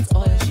coconut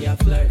oil, she a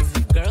flirt.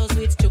 Girls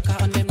with choker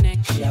on them neck,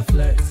 she a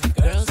flirt.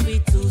 Girls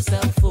with two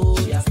cell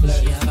phones, she a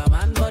flirt. She have a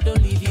man but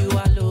don't leave you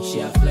alone,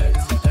 she a flirt.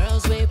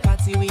 Girls will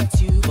party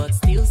with you but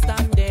still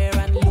stand there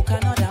and look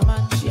another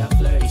man, she a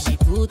flirt. If she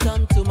put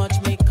on too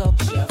much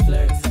makeup, she a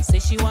flirt. Say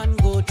she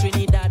want go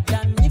Trinidad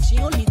and if she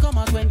only come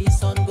out when the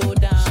sun go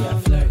down, she a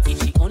flirt.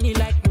 If she only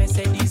like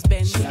Mercedes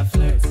Benz, she a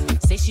flirt.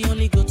 Say she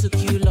only go to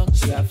Q-Lock,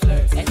 she a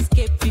flirt.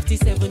 Escape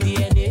 57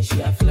 DNA,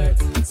 she a flirt.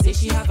 Say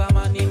she have a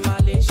man in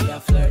Mali, she a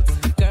flirt.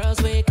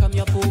 Girls will come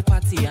your pool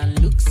party and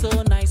look so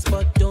nice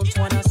but don't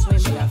wanna swim,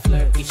 she a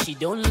flirt. If she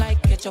don't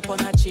like ketchup on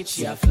her chips,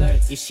 she a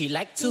flirt. If she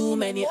like too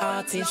many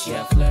artists, she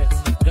a flirt.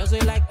 Girls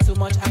will like too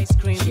much ice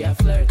cream, she a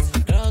flirt.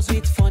 Girls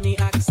with funny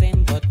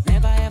accent but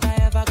never ever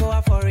ever go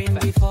a foreign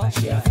before,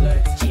 she a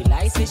flirt. She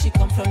lies, say she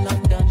come from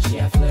London, she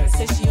a flirt.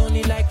 Say she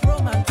only like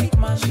romantic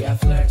man, she a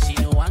flirt. She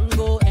no one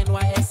go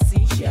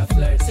NYSC, she a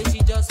flirt. Say she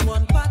just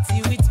want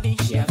party with me,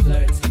 she a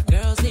flirt.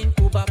 Girls in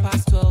Uber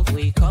past 12,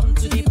 we come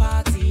to the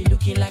party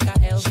looking like a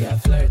elf, she a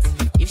flirt.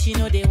 If she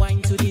know they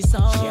wine to the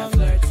song, she a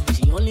flirt.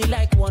 She only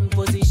like one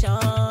position.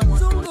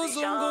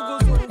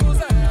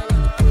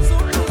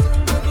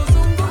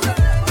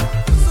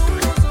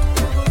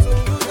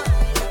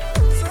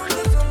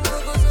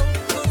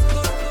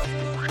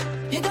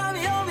 You got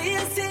me over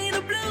here singing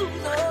the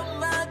blues. Oh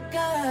my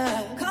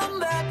God, come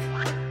back.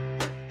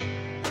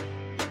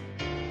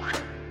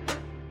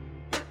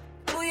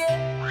 Oh yeah,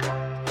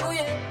 oh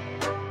yeah,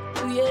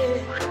 oh yeah,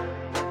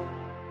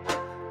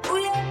 oh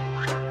yeah,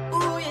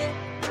 oh yeah,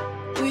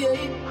 oh yeah.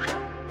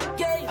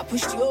 Yeah, I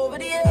pushed you over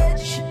the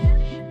edge,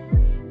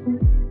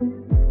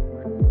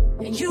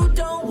 and you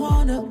don't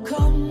wanna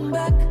come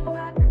back.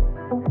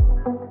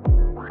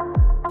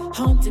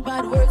 Haunted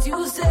by the words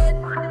you said.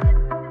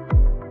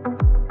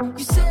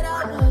 You said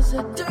I was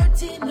a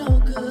dirty, no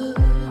good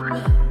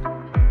man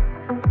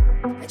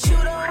that you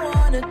don't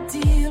wanna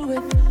deal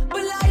with.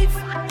 But life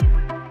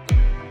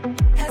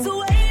has a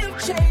way of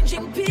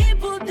changing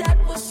people that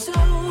were so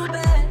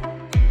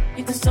bad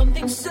into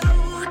something so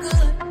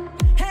good.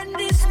 And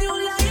this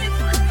new life,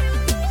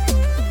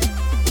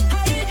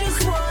 I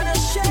just wanna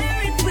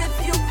share it with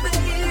you,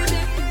 baby.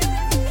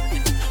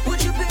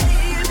 Would you,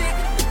 baby?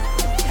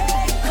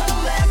 Hey, come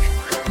back,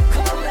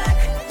 come back,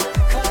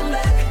 come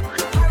back.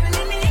 I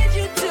really need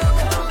you to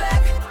come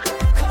back,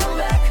 come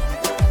back,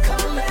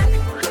 come back.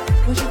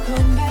 Would you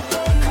come back,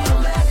 baby? Come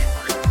back,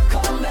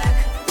 come back,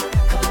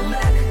 come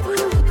back.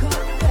 Ooh,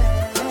 come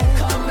back,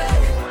 come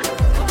back,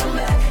 come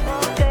back,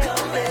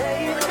 come back.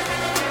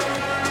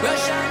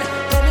 Russian,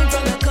 coming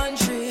from the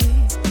country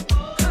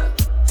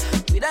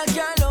with a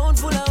car load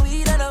full of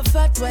weed and a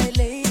fat white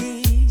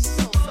lady.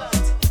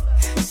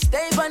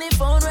 Stay on the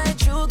phone right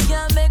through,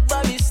 can't make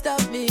Bobby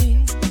stop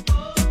me.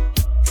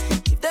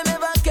 If them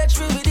ever catch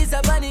me with this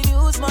up on the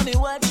news, mommy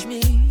watch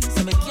me.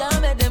 So me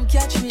can't let them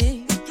catch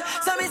me.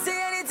 So me say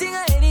anything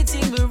or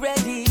anything, be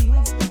ready.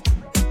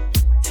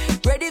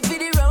 Ready for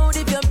the road,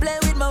 if you play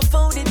with my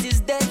phone, it is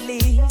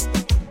deadly.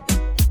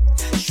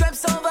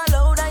 Straps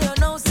overload and you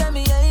know, say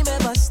me aim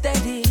ever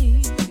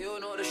steady.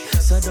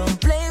 So don't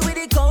play with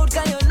the code,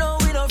 cause you know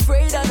we not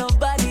afraid of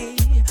nobody.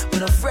 We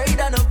not afraid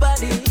of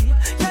nobody.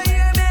 You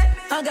hear me?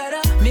 I got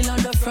a mill on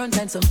the front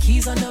and some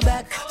keys on the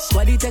back.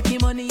 Squaddy taking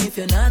money if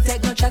you not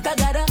take no chat. I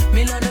got a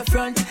mill on the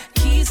front,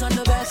 keys on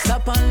the back.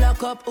 Stop and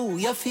lock up, ooh,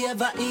 your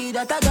favorite eat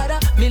that. I got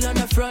a mill on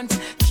the front,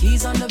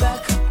 keys on the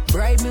back.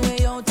 Bribe me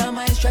way out of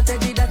my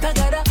strategy that I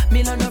got a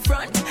mill on the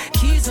front,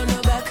 keys on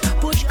the back.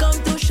 Push come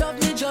to shove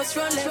me, just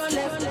run left, run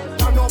left.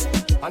 Turn up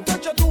and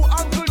touch your two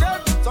ankle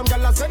them. Some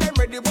gyal a say them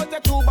ready, but they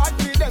too bad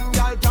for them.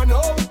 Gyal turn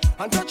up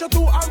and touch your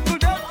two ankle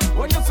them.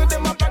 When you see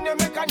them up and you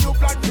make a new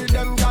plan for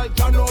them. Gyal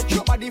turn up,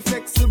 your body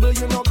flexible,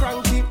 you no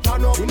cranky.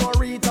 Turn up, you no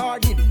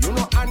retarded, you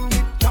no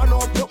handy. Turn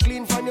up, you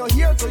clean from your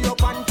hair to your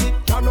panty.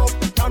 Turn up,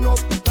 turn up,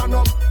 turn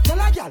up. Tell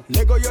a gyal,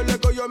 Lego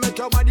you make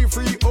your body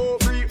free. Oh,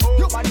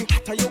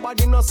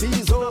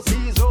 no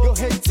season. Your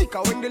head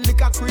sicker when the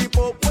liquor creep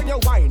up. When you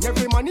wine,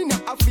 every man in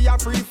a fear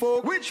free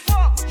folk. Which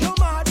fuck? You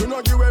mad? You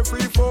know you a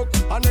free folk.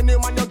 And any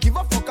man you give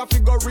a fuck a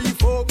figure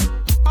folk.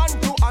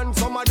 Hand to hand,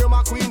 some of them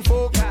are queen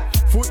folk.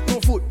 Foot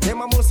to foot,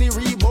 them a must see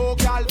Reebok,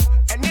 gal.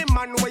 Any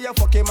man where you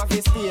fuck him a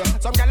fist here.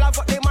 Some gal a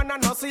fuck them and I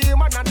no see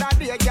him another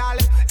day, gal.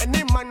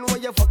 Any man where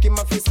you fuck him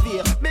a fist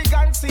here. Big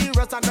and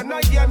serious and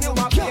no game you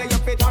a play, you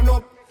fit turn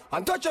up.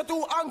 And touch your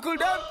two uncle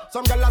them.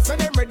 Some gal a say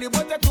them ready,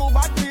 but they too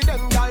bad for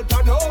them, gal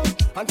turn up.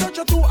 And touch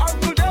your two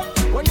uncle them.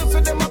 When you see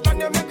them up and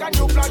you make a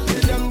new plan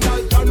for them,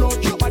 gal turn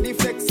up. Your body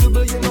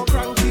flexible, you know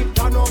cranky,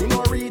 turn up. You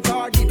know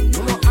retarded,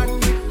 you know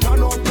handy,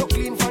 turn up. You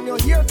clean from your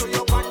hair to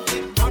your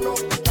panty, turn up,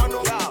 turn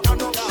up, turn up,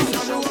 turn up.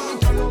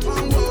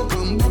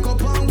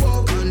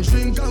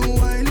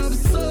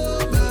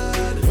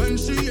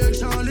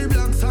 Charlie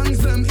Black songs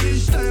them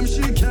each time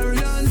she carry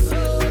on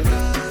so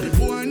bad. The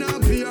boy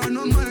not pay her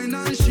no mind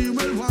and she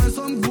will want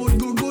some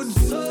good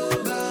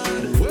so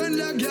bad. When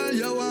that girl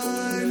you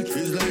whine,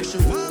 it's like she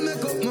want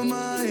make up my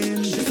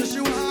mind. She say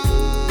she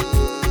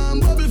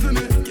want bubble for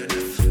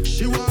me.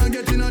 She want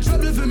get in a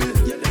trouble for me.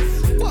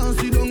 Want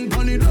see down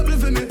pony double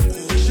for me.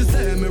 She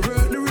say me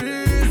work the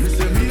race. Me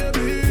say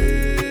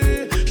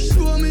baby,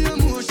 show me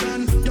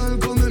emotion. Girl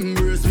come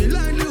embrace me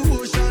like the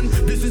ocean.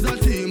 This is a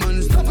team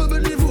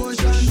unstoppable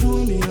devotion.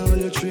 Show me all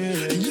your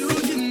traits. You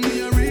give me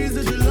a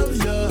reason to love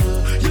ya.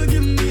 You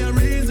give me a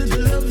reason to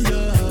love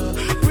ya.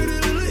 Pretty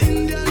little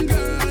Indian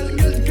girl,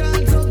 get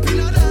caught up in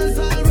a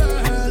dancehall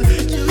world.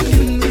 You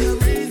give me a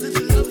reason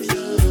to love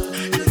ya.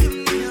 You give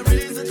me a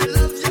reason to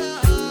love ya.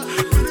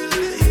 Pretty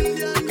little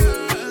Indian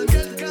girl,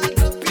 get caught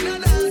up in a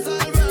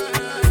dancehall world.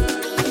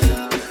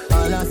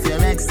 All of your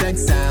XX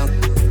sound,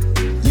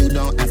 you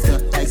don't have to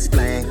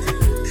explain.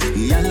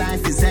 Your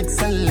life is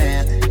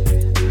excellent.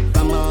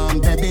 Come on,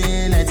 baby,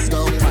 let's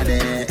go party.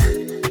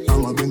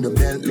 I'ma bring the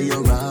Bentley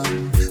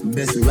around,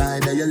 best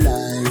ride of your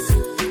life.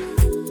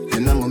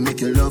 And I'ma make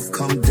your love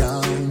come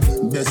down,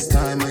 best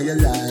time of your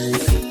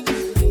life.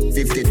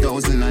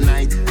 50,000 a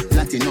night,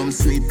 platinum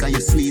sweet, cause you're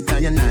sweet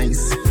and you're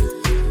nice.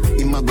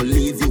 I'ma go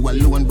leave you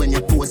alone when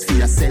you pose for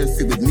your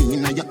selfie with me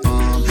in your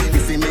arm.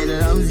 If you made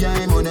love, yeah,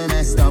 I'm on the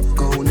messed up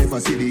cow. Never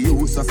see the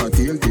use of a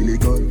tail till it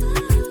gone.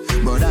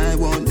 But I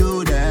won't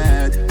do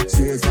that.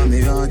 Straight from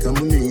the heart, I'm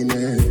mean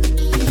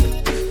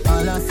it.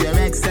 All of your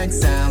XX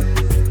sound,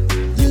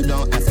 you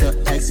don't have to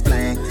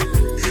explain.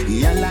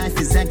 Your life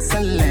is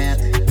excellent.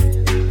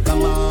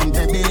 Come on,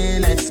 baby,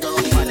 let's go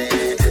party.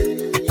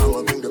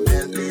 I'ma bring the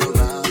Bentley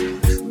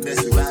around,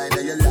 best ride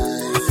of your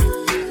life.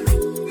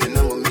 And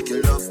I'ma make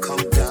your love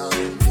come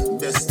down,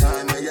 best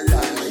time of your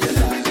life.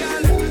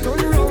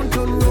 Turn round,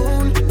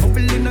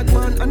 bubble in a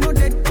can, I know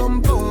that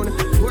compound.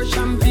 Pour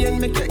champagne,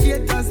 make your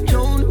haters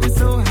drown. We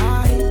so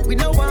high, we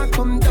don't want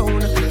come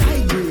down.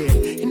 High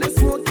grade, in a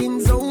smoking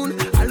zone.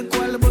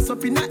 Alcohol bust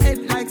up in a head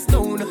like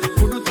stone.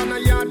 Put it on a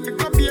yard,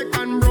 pick up bacon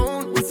and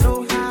brown. We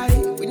so high,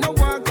 we don't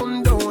want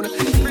come down.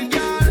 Every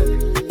girl,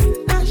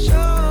 dash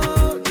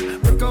out,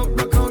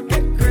 rock out,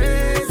 get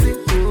crazy.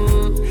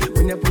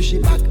 When you push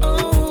it back,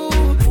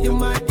 oh, you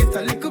might get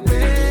a little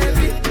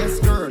baby. Yes,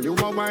 girl, you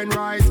want wine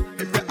right.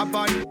 If you have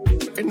on,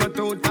 it's not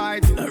too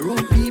tight.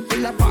 Around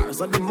people are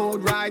bars on the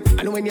mood right.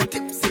 And when you're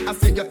tipsy, I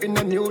say you're in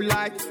a new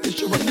light. You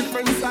show a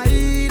different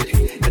side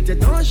that you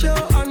don't show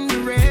on the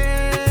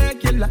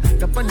regular.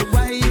 Up on the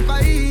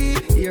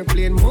Wi-Fi,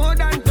 airplane more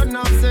than turn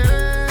off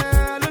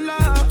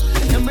cellular.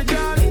 And my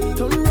girl,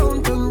 turn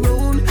round,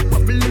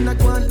 bubble in a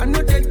can, I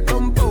know that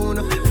compound.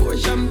 Pour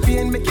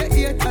champagne, make your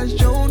haters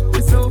drown.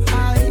 We so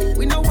high,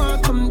 we don't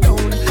want come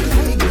down.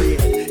 High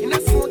grade, in a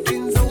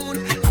smoking zone.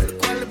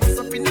 Alcohol bust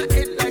up in a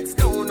head like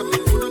stone.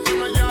 Put it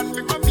on a yard,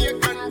 pick up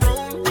bacon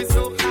brown. We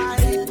so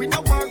high, we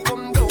don't want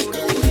come down.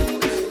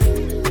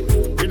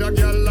 With a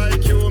girl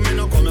like you, me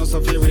no come here so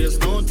fi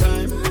waste no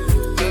time.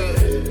 Hey,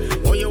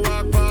 when you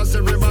walk past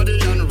everybody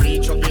and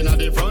reach up in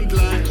the front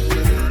line.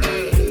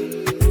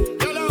 Hey,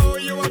 girl, how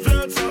you a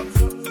flirt so?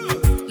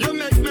 You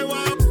make me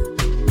want.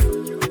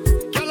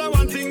 Girl,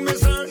 one thing me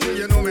certain,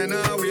 you know me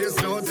nah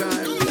waste no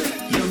time.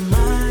 You're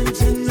mine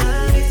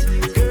tonight,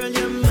 girl,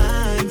 you're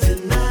mine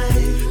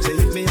tonight. So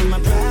hit me on my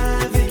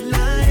private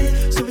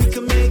line, so we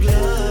can make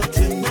love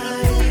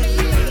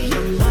tonight.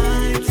 You're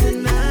mine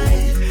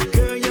tonight,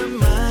 girl, you're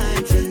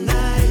mine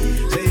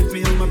tonight. So hit me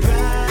on my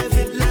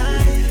private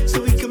line,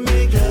 so we can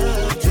make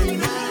love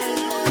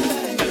tonight.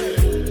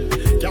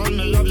 Girl,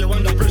 me love you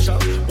under pressure.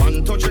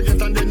 One touch you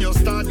get and then you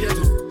start get.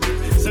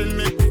 Send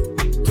me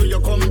to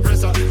your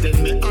compressor,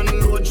 then me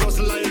unload just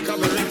like a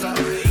Beretta.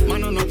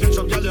 Man on a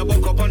ketchup, girl, you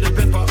buck up on the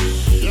pepper.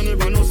 You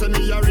never know, say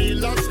me a real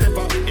love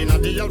stepper. In a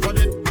the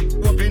alphabet,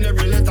 up in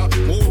every letter.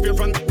 Move your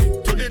front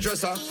to the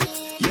dresser.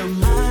 You're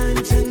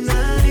mine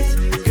tonight,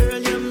 girl,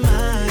 you're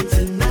mine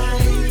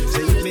tonight. So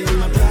hit me on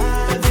my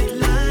private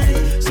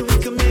line, so we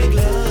can make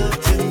love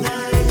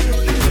tonight.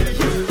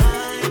 You're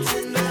mine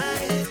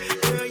tonight,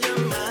 girl,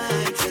 you're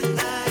mine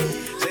tonight.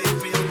 So hit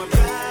me on my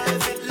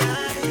private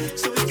line,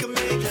 so we can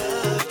make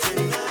love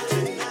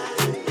tonight.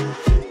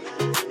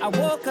 I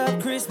woke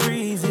up Chris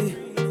Breezy.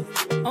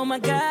 Oh my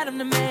God, I'm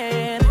the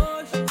man.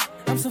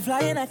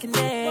 and I can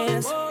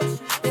dance.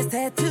 There's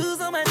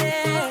tattoos on my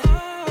neck.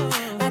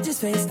 I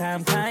just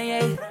FaceTime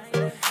Kanye.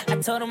 I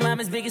told him I'm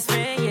his biggest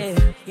fan,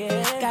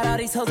 yeah. Got all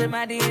these hoes in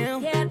my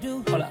DM. Yeah, I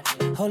do. Hold up.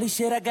 Holy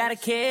shit, I got a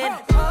kid.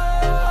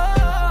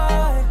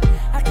 Oh,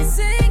 I can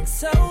sing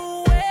so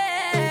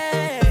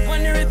well.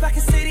 Wonder if I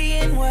can say the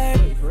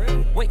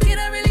N-word. Wait, can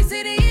I really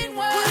say the N-word?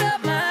 What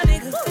up, my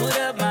nigga? What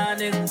up, my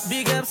nigga?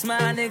 Big ups, my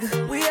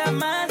nigga. We are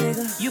my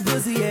nigga. You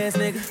pussy ass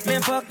nigga.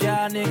 Man, fuck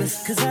y'all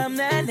niggas. Cause I'm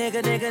that nigga.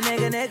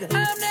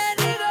 I'm that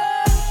nigga.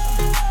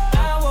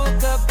 I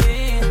woke up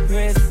in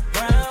Chris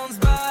Brown's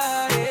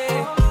body.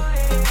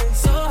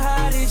 So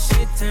how this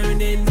shit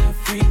turned into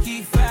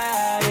Freaky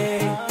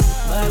Friday.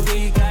 But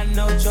we got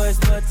no choice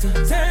but to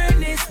turn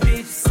this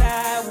bitch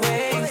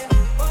sideways.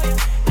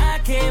 I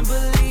can't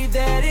believe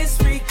that it's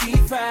Freaky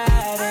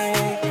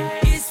Friday.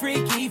 It's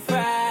Freaky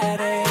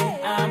Friday.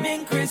 I'm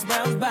in Chris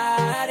Brown's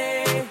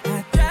body.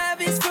 I drive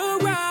his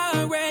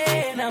Ferrari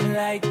and I'm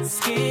like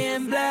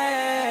skin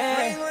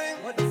black.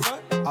 What the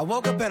fuck? I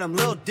woke up and I'm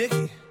Lil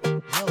Dicky.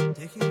 Lil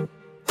Dicky?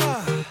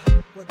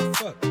 What the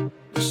fuck?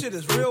 This shit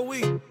is real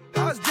weak.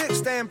 How's Dick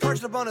staying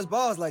perched up on his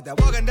balls like that?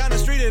 Walking down the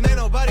street and ain't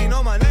nobody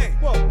know my name.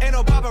 Whoa. Ain't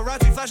no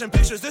paparazzi flashing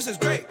pictures, this is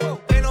great. Whoa.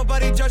 Ain't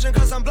nobody judging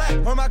cause I'm black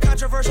or my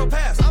controversial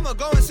past. I'ma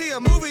go and see a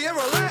movie and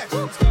relax.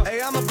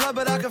 Hey, I'm a blood,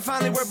 but I can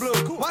finally wear blue.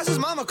 Cool. Why's his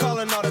mama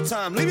calling all the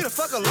time? Leave me the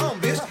fuck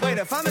alone, bitch. Wait,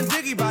 if I'm in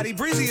Diggy body,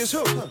 Breezy is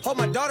who? Hope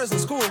my daughter's in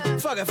school.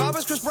 Fuck, if I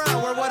was Chris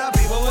Brown, where would I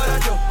be? What would I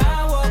do?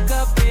 I woke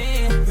up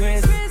in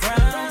Chris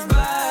Brown's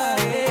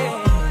body.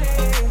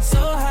 So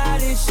how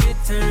this shit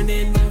turned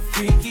into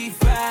Freaky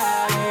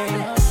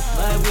Friday.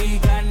 But we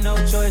got no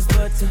choice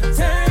but to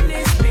turn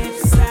this bitch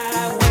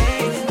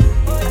sideways.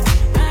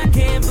 I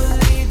can't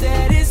believe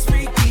that it's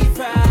Freaky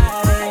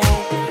Friday.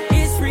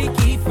 It's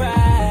Freaky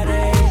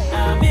Friday.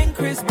 I'm in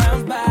Chris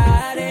Brown's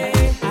body.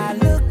 I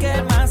look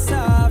at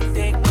myself,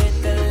 think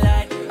with the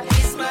light.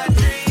 It's my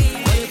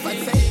dream. What if I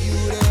take you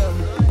there?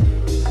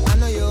 I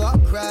know you're all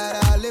cried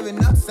out,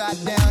 living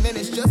upside down, and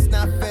it's just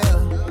not fair.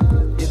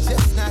 You're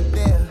just not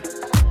there.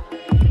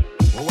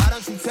 Well, why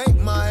don't you take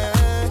my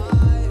hand?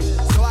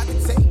 So I can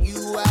take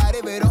you out.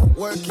 If it don't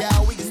work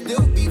out, we can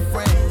still be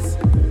friends.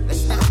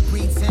 Let's not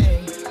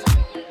pretend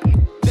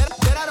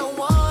that I don't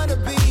wanna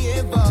be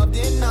involved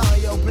in all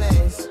your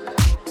plans.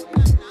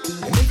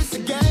 And if it's a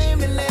game,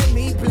 then let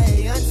me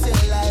play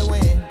until I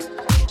win.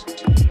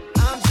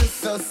 I'm just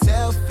so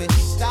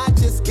selfish, I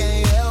just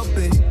can't help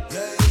it.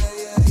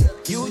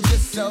 You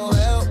just so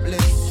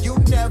helpless, you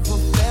never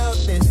felt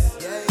this.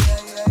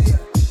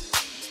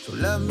 So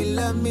love me,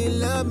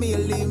 or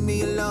leave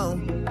me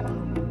alone.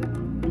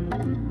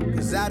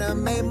 Cause I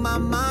done made my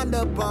mind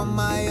up on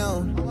my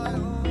own.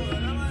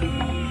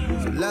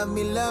 So love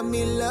me, or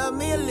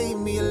leave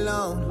me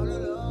alone.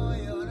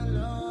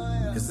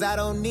 Cause I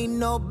don't need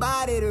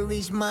nobody to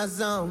reach my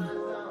zone.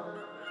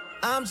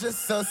 I'm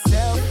just so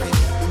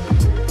selfish.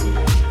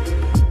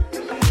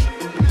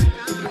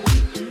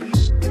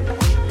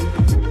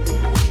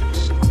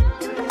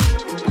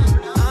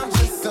 I'm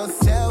just so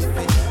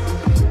selfish.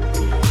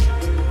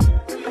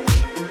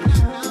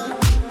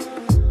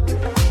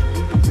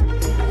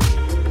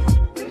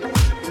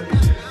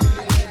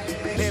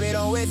 Baby,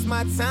 don't waste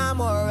my time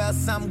or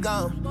else I'm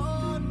gone.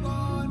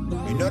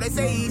 You know they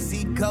say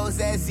easy goes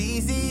as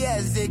easy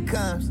as it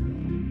comes.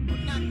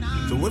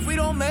 So if we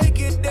don't make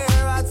it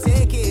there, I'll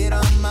take it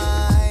on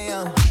my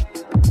own.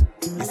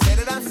 You say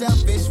that I'm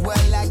selfish,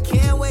 well I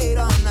can't wait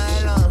all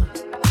night long.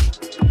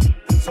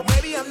 So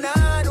maybe I'm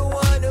not the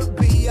one to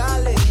be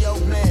all in your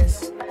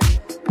plans.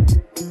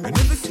 And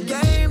if it's a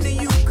game, then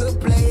you could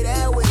play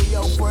that with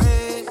your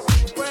friends.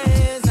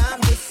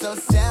 I'm just so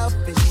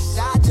selfish,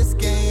 I just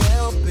can't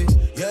help it.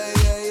 Yeah.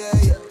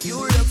 You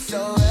look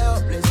so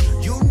helpless,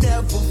 you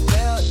never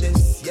felt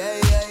this. Yeah.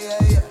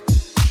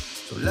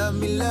 So love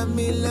me,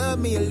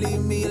 or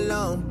leave me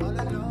alone.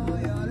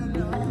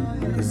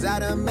 Cause I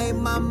done made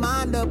my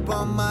mind up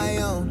on my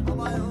own.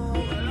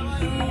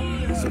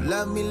 So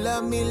love me,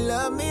 or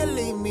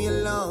leave me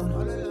alone.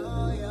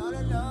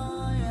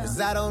 Cause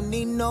I don't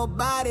need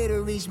nobody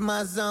to reach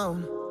my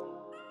zone.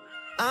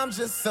 I'm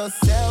just so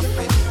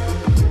selfish.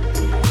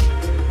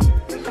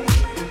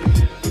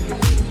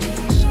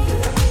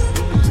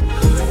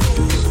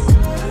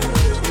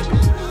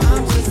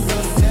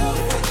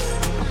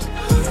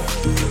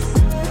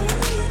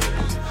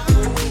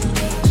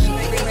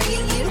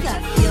 Bringing you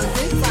that feel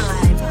good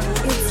vibe.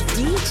 It's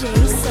DJ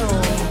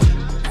Soul.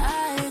 I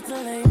hit the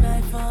late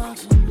night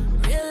function.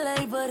 Real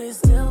late, but it's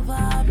still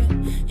popping.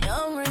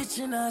 Young, rich,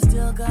 and I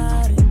still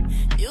got it.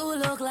 You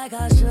look like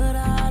I should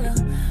holler.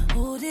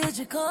 Who did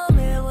you come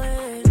here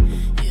with?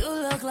 You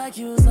look like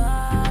you was an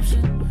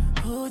option.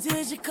 Who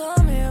did you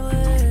come here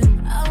with?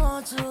 I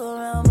want you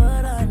around,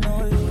 but I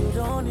know you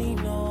don't need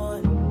no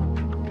one.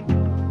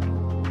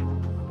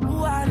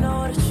 Ooh, I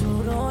know that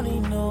you don't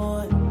need no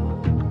one.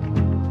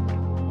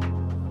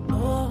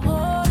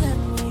 Oh, let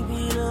me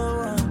be the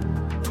one.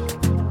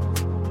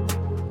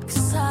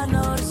 Cause I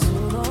know that you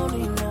don't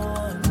need no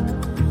one.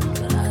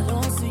 But I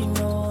don't see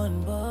no one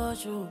but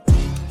you.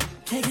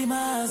 Can't keep my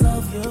eyes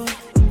off you.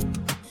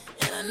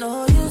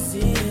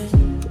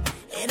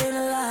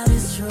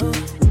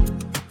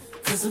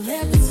 'Cause I'm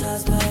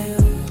hypnotized by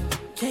you.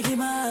 Can't keep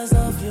my eyes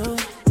off you.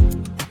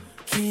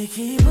 Can you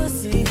keep a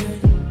secret?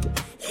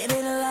 It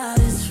ain't a lie,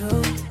 it's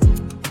true.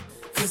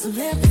 'Cause I'm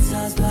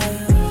hypnotized by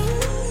you.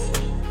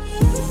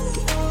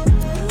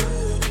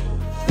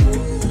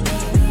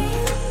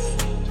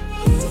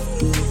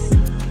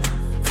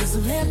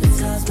 I'm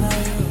hypnotized by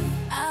you.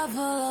 I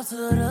pull up to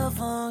the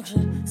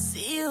function,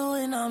 see you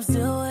and I'm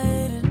still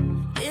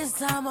waiting. It's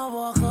time I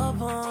walk up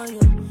on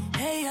you.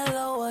 Hey,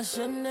 hello, what's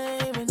your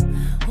name? And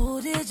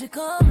who did you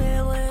come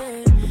here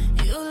with?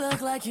 You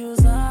look like you was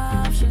an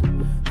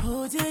option.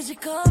 Who did you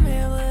come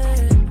here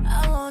with?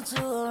 I want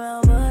you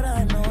around, but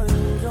I know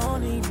you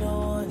don't need no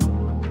one.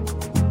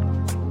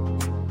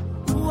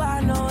 Ooh,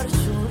 I know that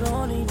you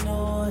don't need no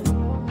one.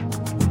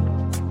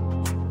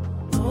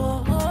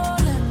 Oh,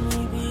 let me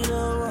be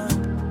the one.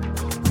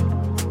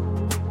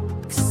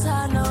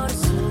 I know that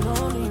you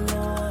don't need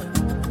no one,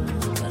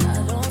 but I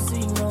don't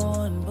see no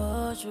one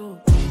but you.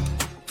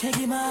 Can't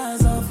keep my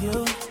eyes off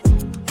you,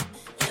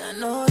 and I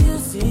know you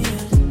see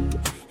it.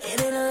 It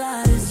ain't a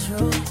lie, it's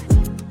true.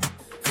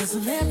 'Cause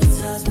I'm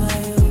hypnotized by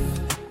you.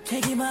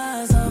 Can't keep my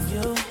eyes off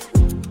you.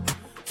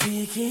 Can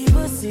you keep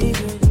a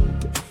secret?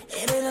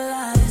 It ain't a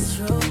lie, it's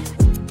true.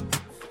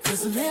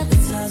 'Cause I'm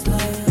hypnotized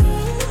by you.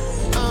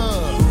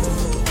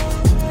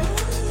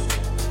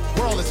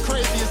 World is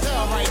crazy as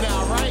hell right now,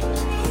 right?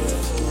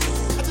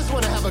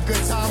 Want to have a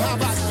good time. How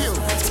about you?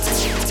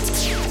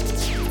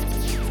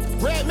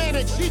 Redman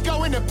and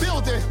Chico in the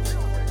building.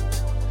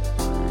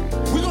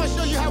 We're gonna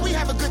show you how we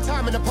have a good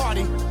time in the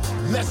party.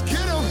 Let's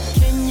get them.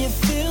 Can you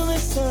feel it,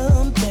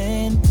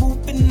 something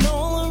moving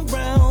all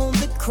around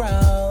the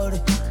crowd?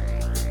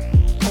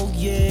 Oh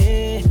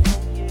yeah,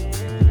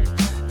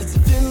 it's a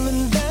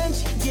feeling that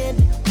you get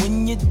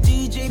when your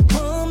DJ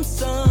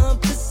pumps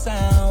up the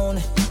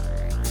sound.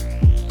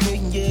 Yeah,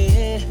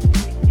 yeah.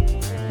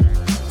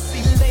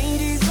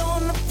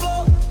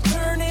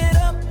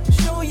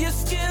 Your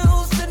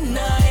skills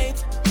tonight.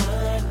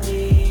 I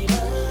need a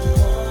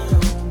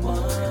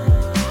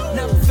one-on-one.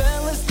 Now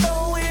fellas,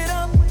 throw it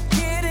up,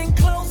 getting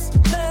close,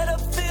 let her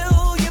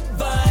feel your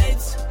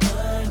vibes.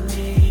 I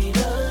need a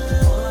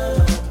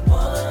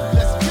one-on-one.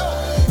 Let's go.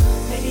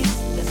 Ladies,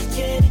 let's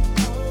get it.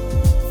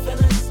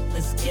 Fellas,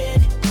 let's get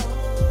it.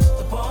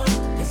 The party,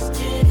 let's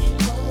get it.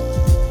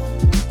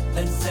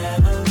 Let's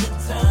have a good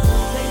time.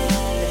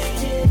 Ladies, let's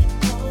get it.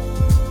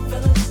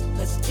 Fellas,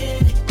 let's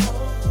get it.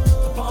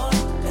 The party.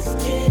 Let's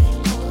get it.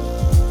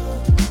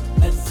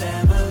 Let's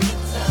have a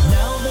good time.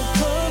 Now the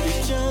club is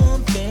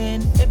jumping,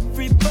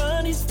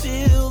 everybody's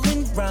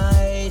feeling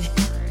right.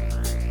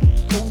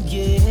 Oh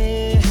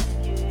yeah,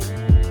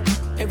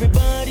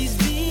 everybody's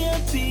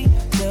VIP.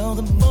 Tell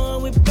the boy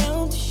we're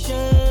about to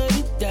shut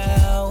it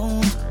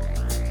down.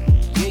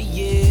 Yeah,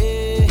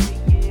 yeah.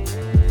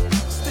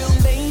 Still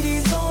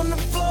ladies on the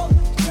floor,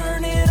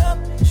 turn it up,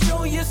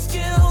 show your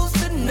skills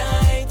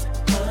tonight.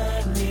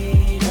 I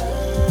need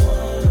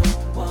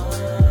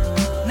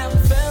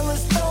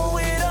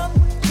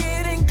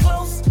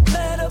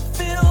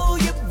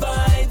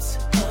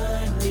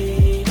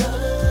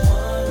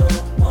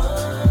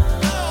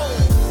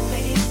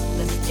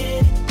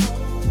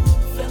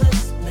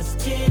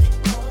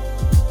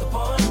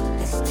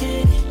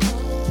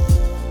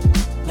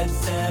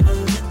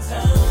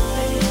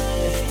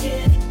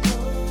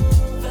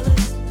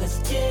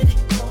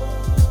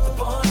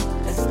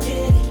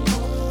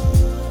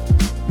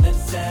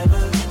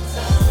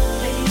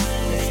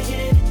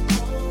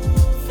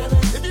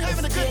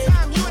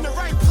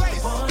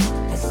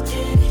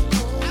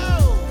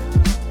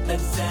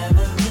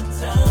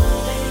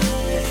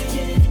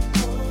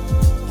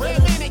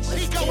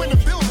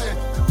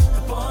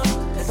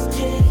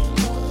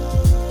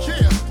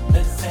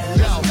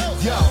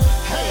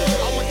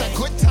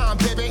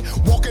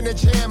a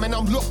jam and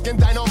I'm looking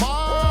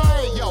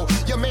dynamite. Yo,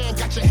 your man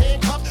got your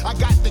handcuffed. I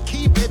got the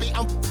key, baby.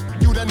 I'm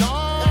you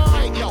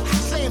tonight. Yo,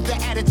 save the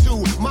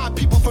attitude. My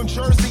people from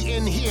Jersey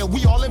in here.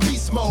 We all in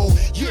beast mode.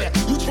 Yeah,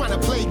 you trying to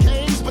play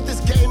games, but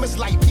this game is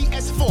like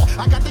PS4.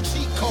 I got the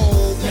cheat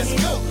code. Let's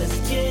go. Let's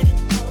get it.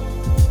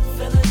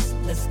 Fellas,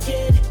 let's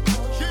get it.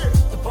 Yeah.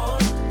 The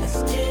party,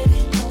 let's get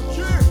it.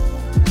 Yeah.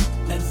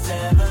 Let's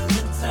have a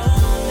good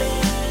time.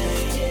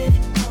 Let's get it.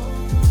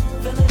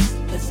 Fellas,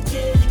 let's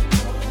get it.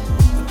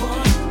 The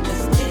party,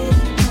 let's get it.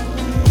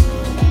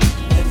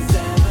 Let's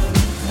have a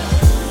good time.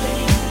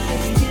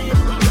 Let's get it.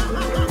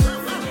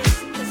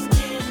 Let's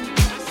get it.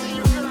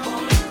 The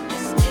party,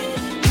 let's get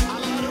it.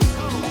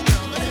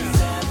 Let's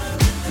have a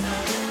good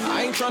time.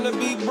 I ain't tryna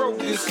be broke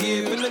this year.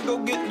 Finna go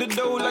get the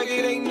dough like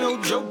it ain't no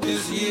joke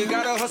this year.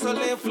 Gotta hustle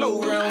and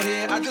flow around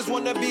here. I just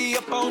wanna be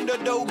up on the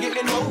dough,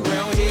 getting low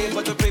around here.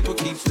 But the paper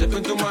keeps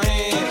slipping through my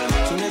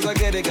hand. Soon as I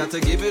get it, got to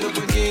give it up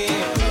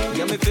again.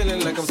 Got me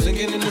feeling like I'm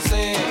sinking in the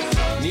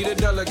sand. Need a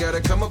dollar,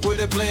 gotta come up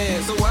with a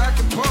plan. So I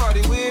can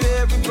party with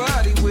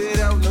everybody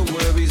without no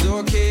worries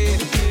or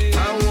cares.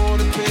 I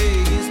wanna pay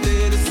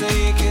instead of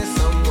sinking.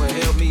 Someone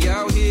help me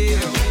out here.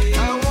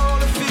 I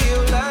wanna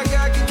feel like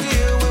I can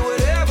deal with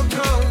whatever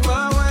comes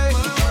my way.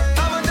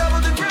 I'ma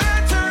double the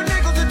grind, turn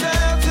nickels to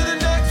dime to the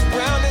next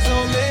round. It's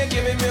on me,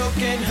 give me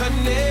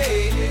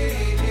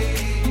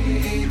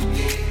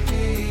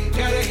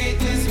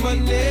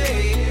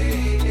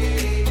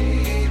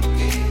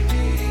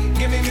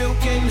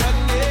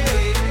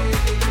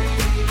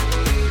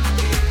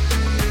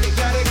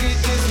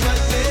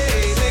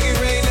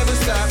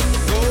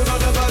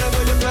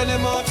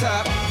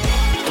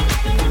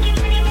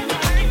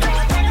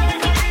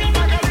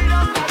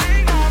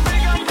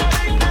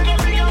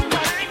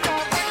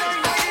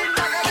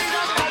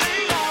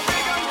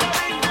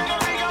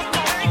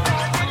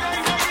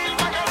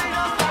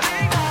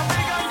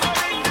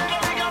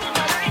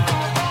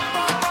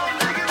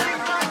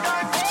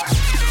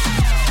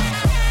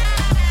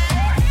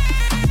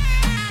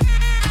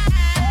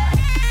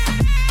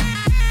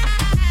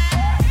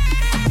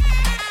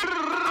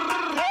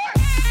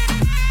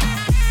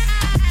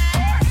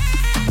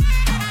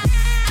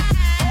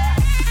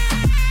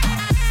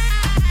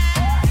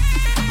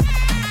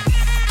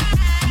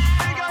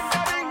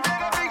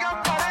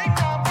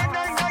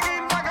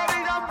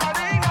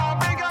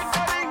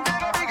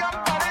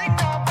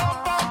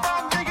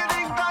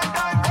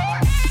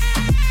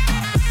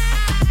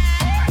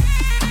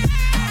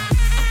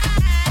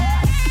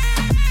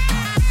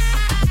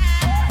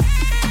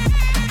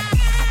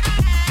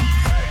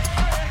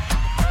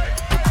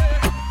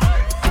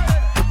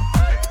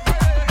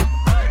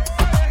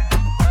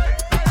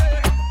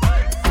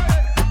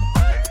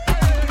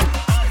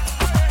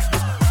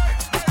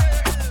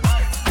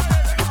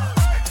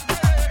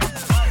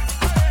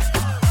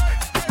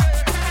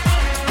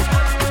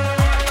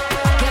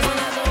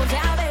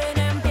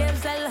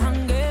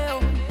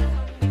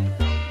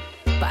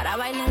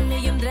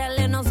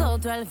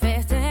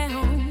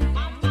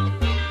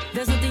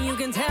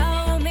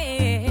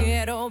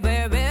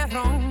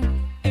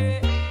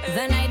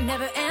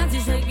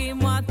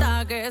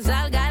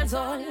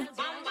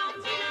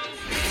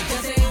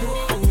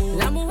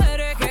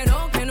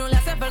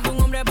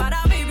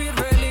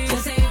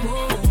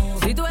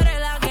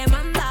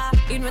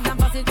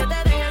fácil que te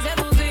dejes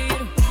seducir.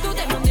 Tú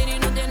te mantienes y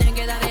no tienes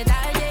que dar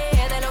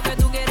detalles de lo que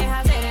tú quieres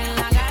hacer en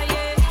la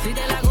calle. Si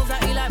te la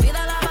gozas y la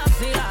vida la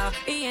vacila,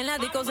 y en la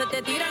disco se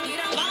te tiran.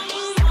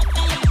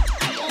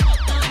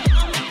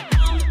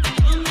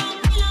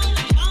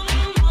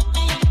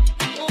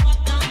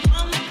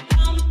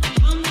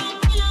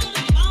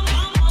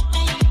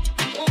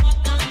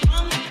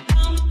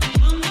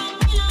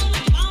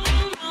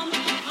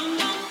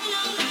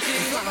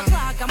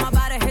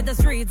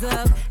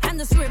 Up, and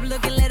the strip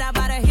looking lit,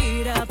 about to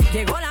heat up.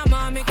 Llegó la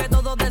mami que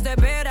todo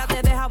desespera,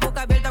 te deja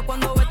boca abierta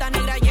cuando esta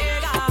negra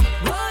llega.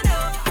 What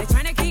up? They're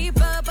trying to keep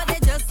up, but they're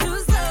just too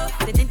slow.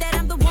 They think that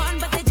I'm the one,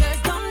 but they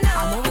just don't know.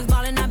 I'm always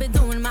ballin', I've been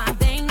doing my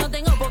thing, no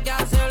tengo por qué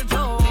hacer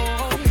yo.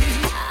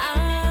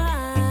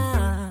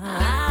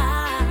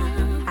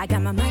 I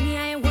got my money,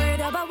 I ain't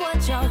worried about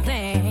what y'all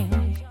think.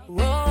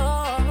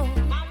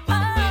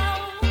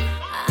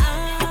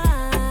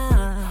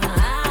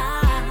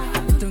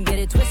 Don't get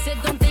it twisted,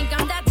 don't think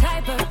I'm that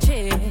type of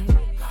chick.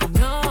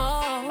 No.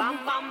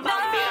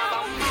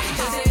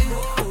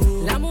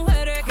 Las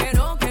mujeres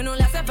que no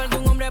le hace falta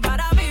un hombre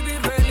para vivir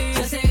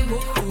feliz.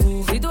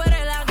 Si tú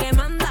eres la que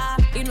manda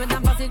y no es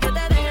tan fácil que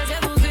te dejes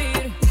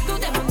seducir. Tú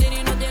te mantienes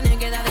y no tienes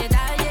que dar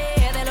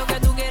detalles de lo que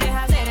tú quieres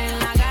hacer en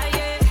la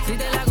calle. Si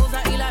te la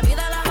gozas y la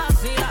vida la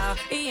vacila,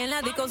 y en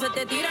la disco se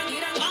te tiran.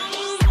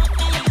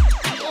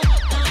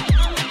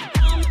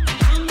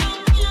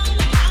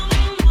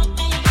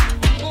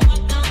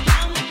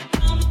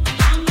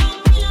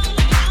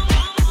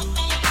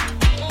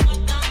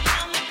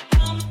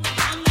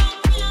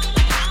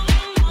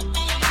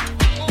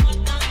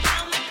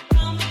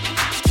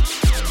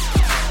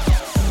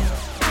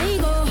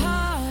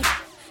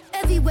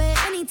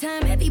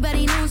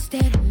 Everybody knows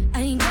that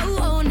I go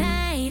all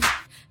night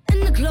in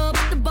the club,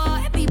 at the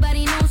bar.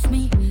 Everybody knows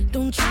me.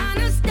 Don't try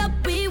to stop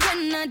me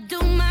when I do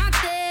my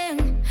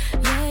thing.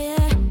 Yeah,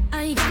 yeah.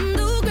 I am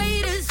the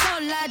greatest.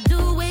 All I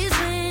do is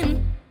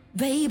win,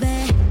 baby.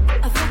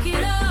 I fuck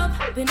it up,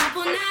 been up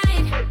all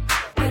night,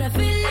 but I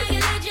feel like a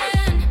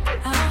legend.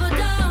 I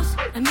overdose,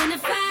 I'm in a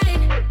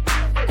fight.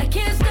 I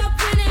can't stop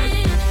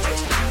winning.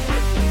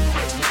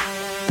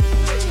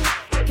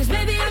 'Cause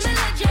baby, I'm a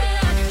legend.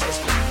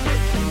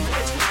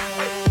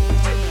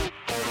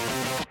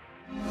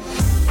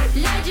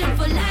 Legend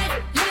for life,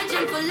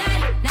 legend for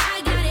life. Now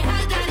I got it,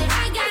 I got it,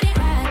 I got it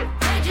right.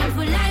 Legend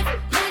for life,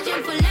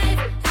 legend for life.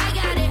 I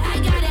got it, I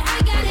got it, I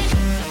got it.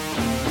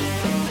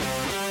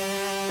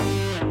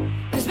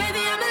 'Cause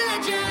baby, I'm a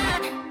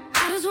legend.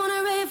 I just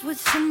wanna rave with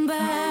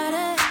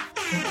somebody.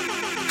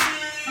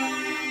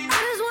 I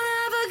just wanna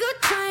have a good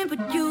time,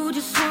 but you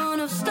just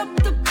wanna stop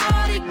the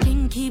party.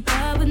 Can't keep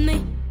up with me,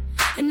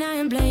 and I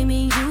am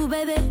blaming you,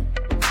 baby.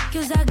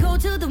 'Cause I go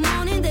till the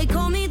morning, they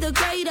call me the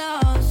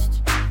greatest.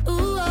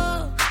 Ooh,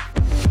 oh.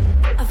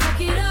 I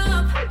fuck it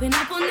up, been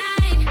up all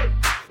night,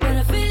 but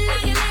I feel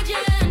like a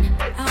legend.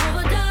 I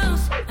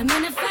overdose, I'm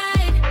in a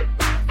fight.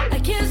 I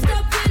can't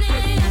stop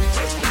winning.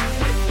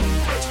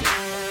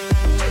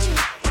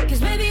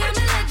 'Cause baby, I'm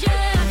a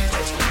legend.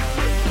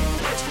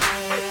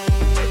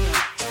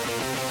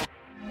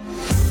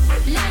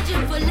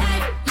 Legend for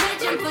life,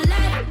 legend for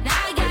life.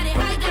 Now I got it,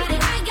 I got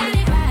it, I got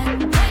it right.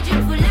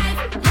 Legend for life,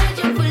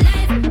 legend for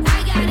life. I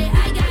got it,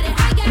 I got it,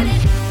 I got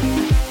it.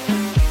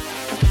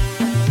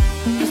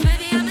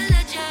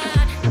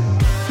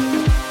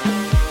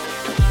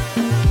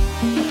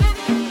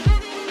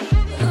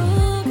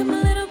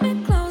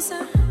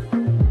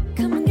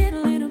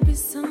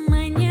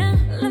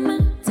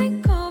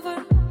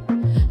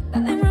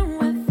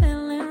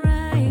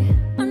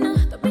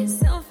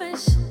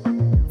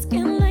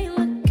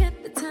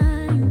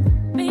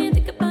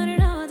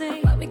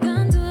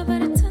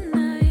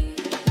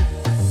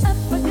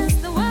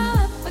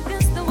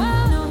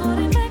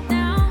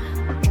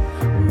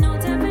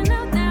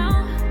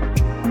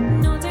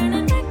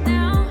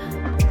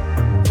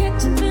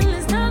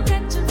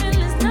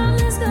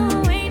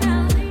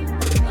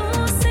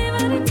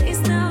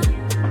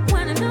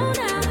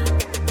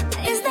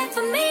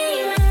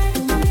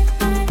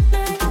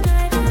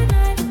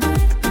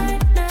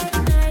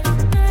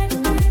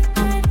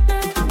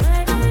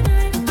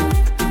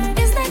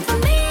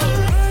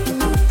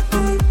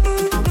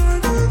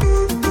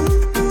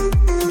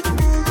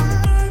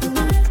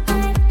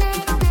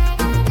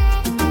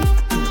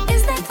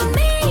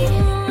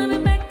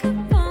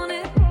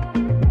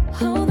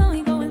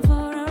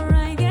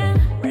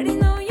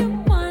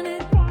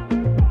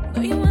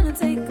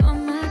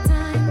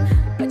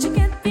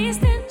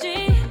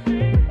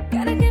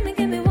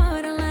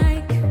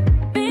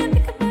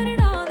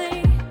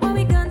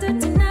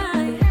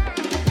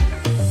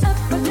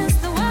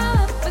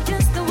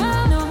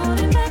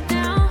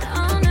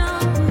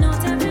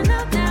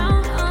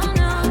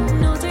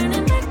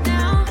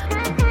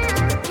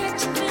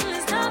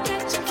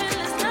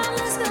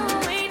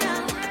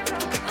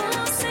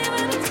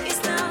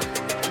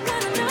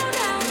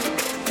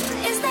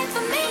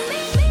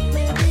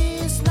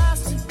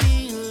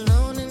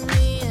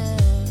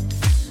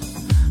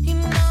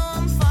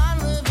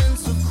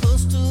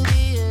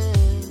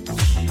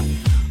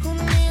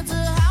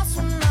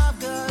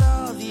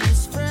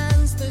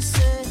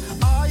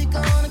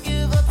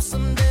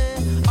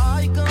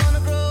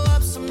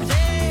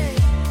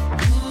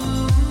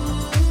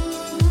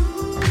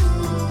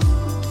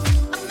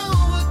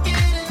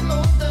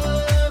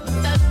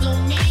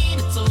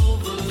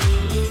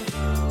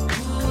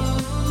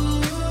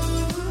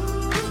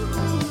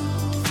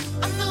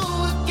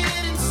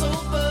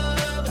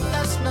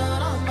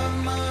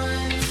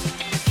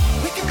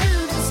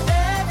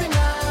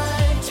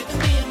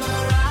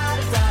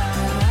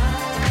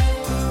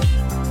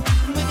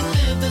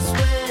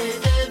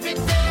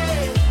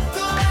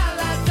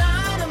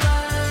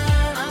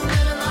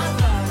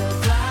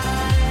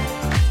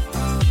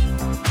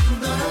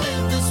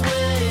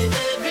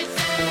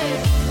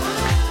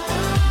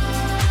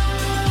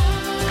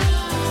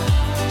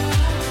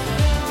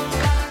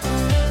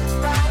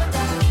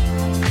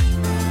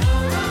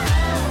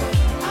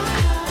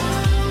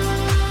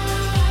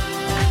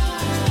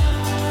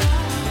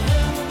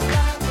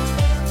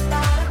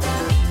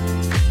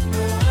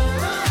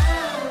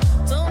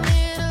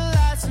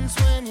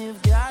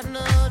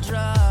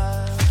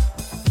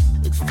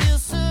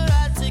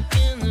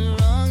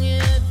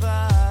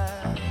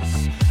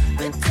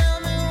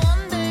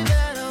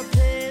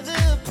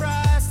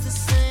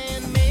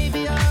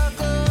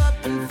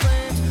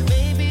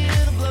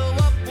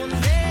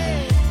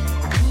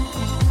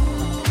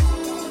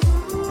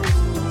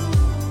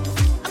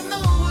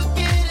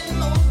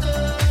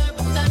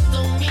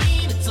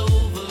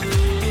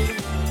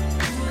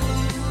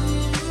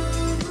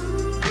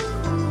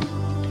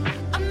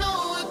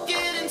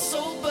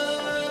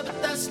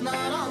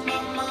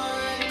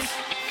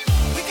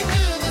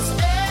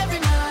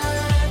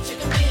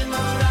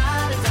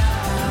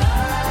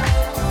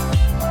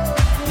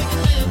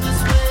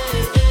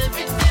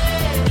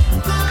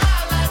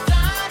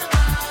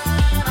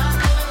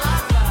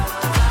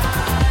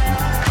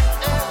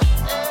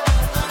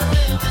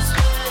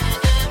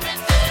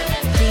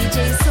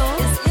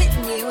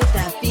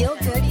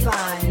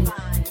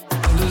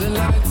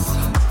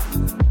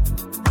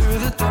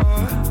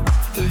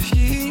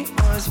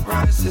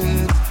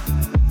 rising.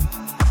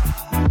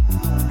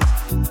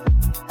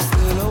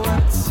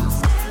 Silhouettes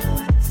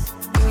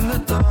in the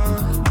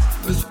dark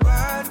with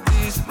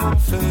bodies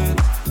moving.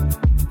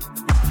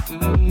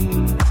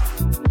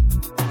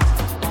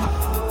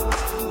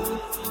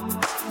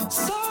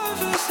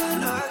 Surface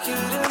and I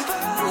couldn't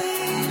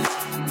believe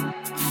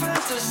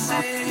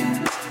fantasy.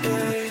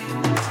 Yeah.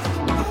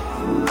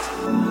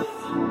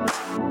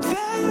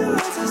 There you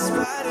was a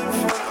spot in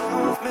front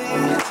of me.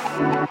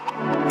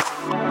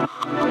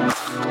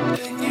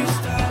 Then you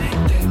started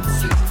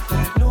dancing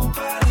like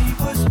nobody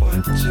was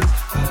watching.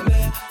 I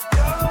met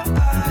your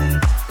eye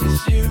as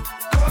you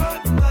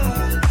caught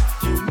mine.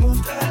 You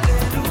moved a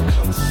little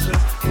closer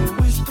and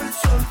whispered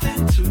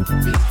something to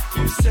me.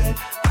 You said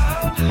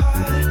I'm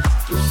high,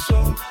 so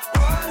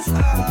was I.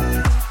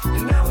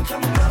 And now we're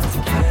coming up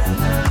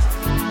together.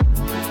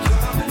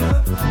 Coming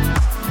up,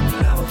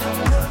 now we're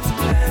coming up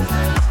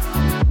together.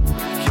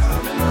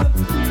 Coming up,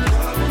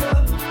 coming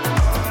up.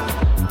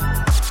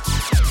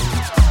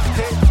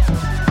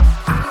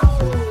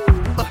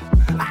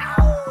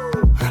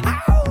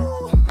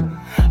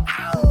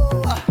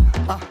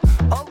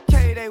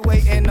 Okay, they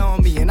waiting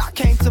on me, and I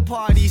came to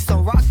party, so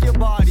rock your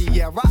body,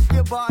 yeah, rock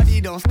your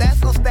body. Don't stand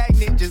so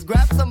stagnant, just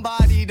grab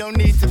somebody. Don't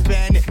need to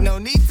panic, no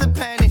need to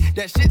panic.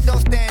 That shit don't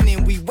stand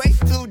in, we way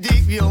too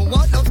deep. You don't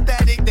want no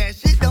static, that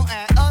shit don't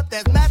add up.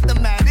 That's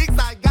mathematics.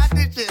 I got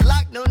this shit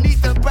locked, no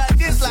need to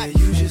practice. Like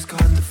you just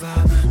caught the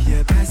vibe,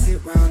 yeah, pass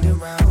it round and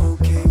round.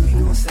 Okay, we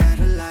gon'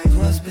 satellite,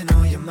 what's been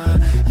on your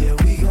mind? Yeah,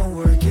 we gon'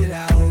 work it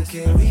out.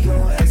 Okay, we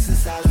gon'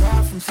 exercise,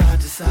 rock from side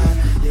to side.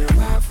 Yeah,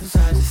 rock from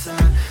side to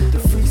side. The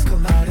freaks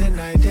come out at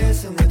night,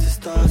 dancing with the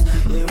stars.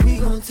 Yeah, we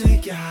gon'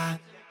 take you high.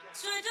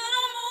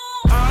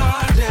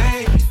 All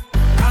day,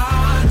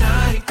 all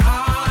night,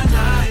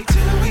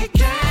 till we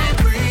can't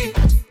breathe.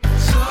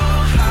 So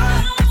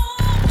high,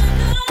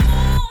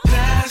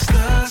 past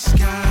the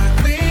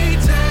sky, we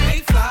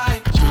take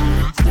flight.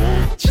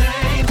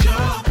 Change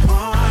your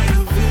point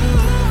of view.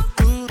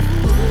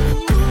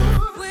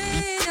 We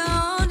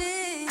don't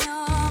need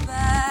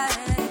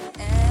nobody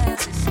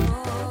else's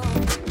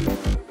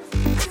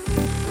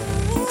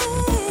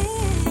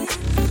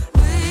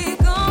We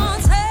gon'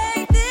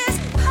 take this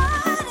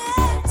party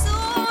to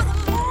the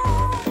moon,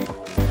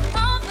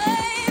 oh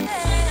baby.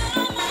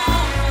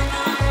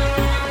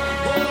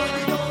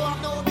 We don't have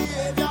no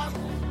behavior,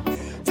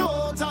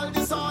 total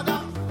disorder.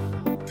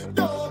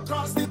 Don't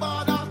cross the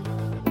border,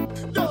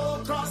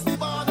 don't cross the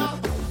border.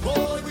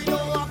 Boy, we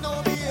don't have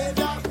no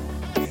behavior,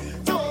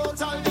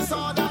 total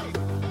disorder.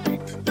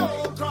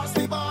 Don't cross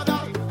the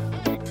border,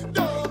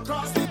 don't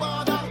cross the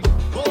border.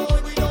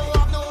 Boy, we don't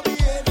have no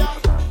behavior,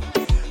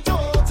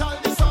 total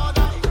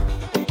disorder.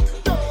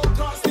 Don't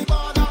cross the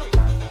border,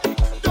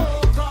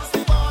 don't cross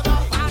the border.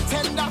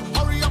 Bartender,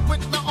 hurry up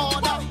with the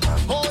order.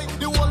 Boy,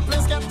 the whole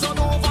place get turned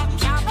over.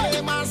 Can't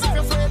play mass if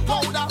you're afraid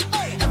powder.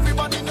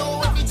 Everybody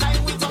know every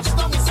time we touch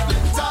them it's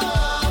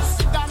splinters.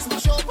 Dance my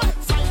show,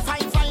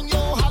 fine,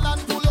 yo,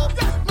 Holland pull up.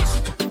 Mash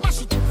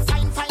it,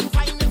 fine,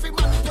 every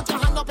man put your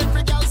hand up,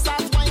 every girl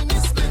start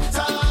whining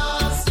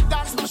splinters.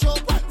 Dance my show,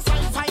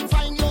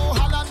 fine, yo,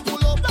 Holland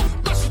pull up.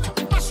 Mash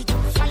it,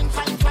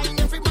 fine,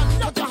 every man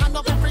put your hand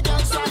up, every girl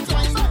start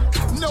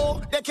whining. No,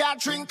 they can't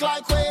drink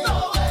like we.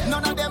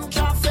 None of them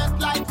can't fit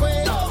like we.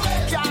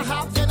 Can't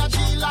have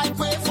energy like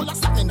we. Full of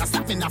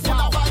stamina, full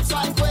of vibes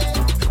like we.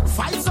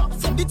 Vibes up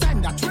from the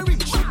time that we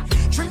reach.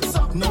 Drinks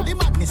up, now the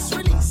madness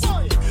release.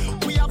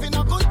 We having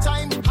a good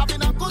time.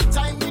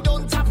 We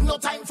don't have no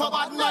time for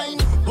bad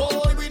mind.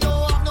 Boy, we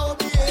don't have no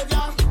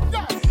behavior.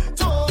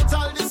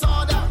 Total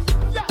disorder.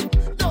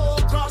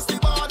 Don't cross the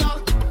border.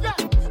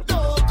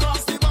 Don't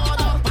cross the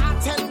border.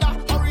 Bartender,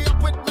 hurry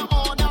up with the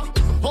order.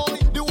 Boy,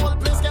 the whole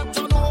place get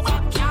turned over.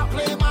 Can't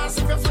play mass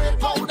if you're afraid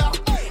powder.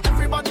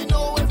 Everybody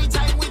know every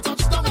time we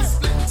touch them it's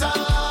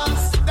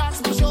splinters. That's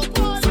my show.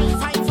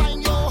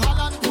 Fine, yo,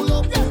 Holland pull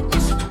up.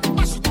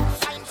 Mash it,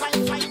 fine,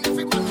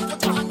 every man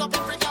put your hand up,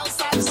 every girl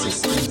start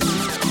singing.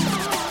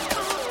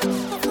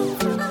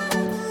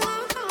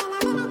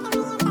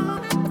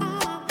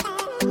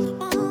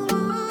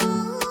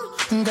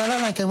 Girl,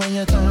 I like it when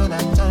you turn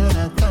up, turn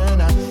up,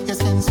 turn up. Your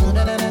skin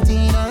smoother than a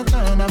Tina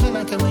Turner. Me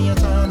like it when you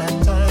turn up,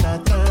 turn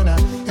up, turn up.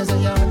 You say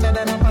you're hotter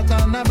than a pot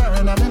on a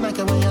burner. Me like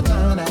it when you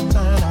turn up,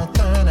 turn up,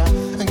 turn up.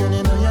 And girl,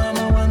 you know you're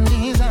my one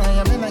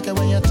desire. Me like it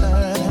when you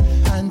turn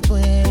and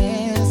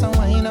twist and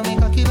wine and make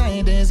cocky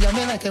like this. Yeah,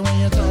 me like it when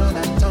you turn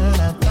up, turn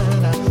up,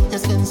 turn up. Your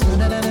skin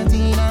smoother than a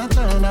Tina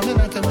Turner. Me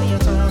like it when you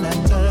turn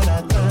up, turn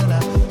up, turn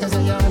up. You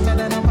say you're hotter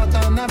than a pot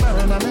on a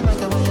burner. Me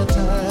like it when you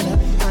turn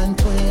and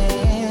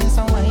twist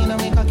and wine and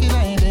make cocky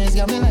like this.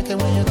 Yeah, me like it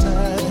when you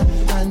turn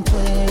and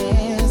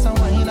twist and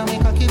wine and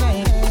make cocky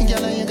like this.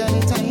 Girl, you got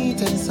it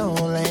tight and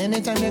soul.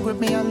 Anytime you grip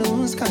me, I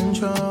lose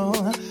control.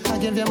 I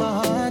give you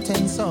my heart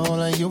and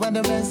soul. You are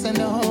the best in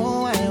the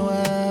whole wide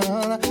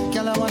world.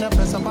 Girl, I wanna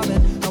press up on it.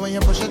 And when you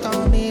push it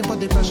on me, put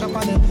the pressure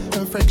on it.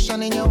 The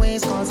friction in your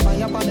waist cause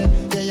fire on it.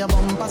 Yeah, your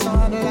bumper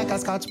sound like a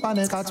scotch on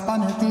it, scotch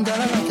on it. Girl,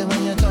 I like it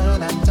when you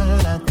turn up,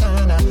 turn up,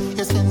 turn up.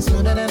 Your skin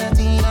smoother than a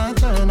Tina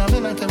Turner. Me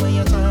like it when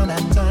you turn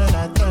up, turn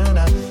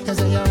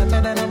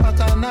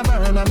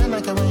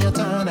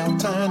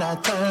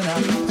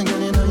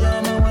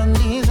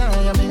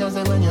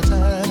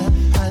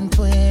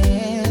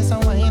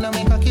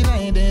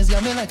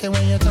like it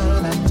when you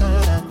turn up,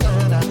 turn up,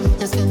 turn up.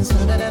 Your skin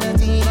smoother than a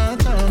Tina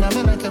Turner.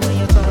 Me like it when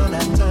you turn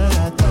up, turn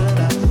up, turn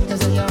up. You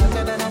say you're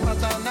hotter than a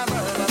pot on the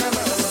burner.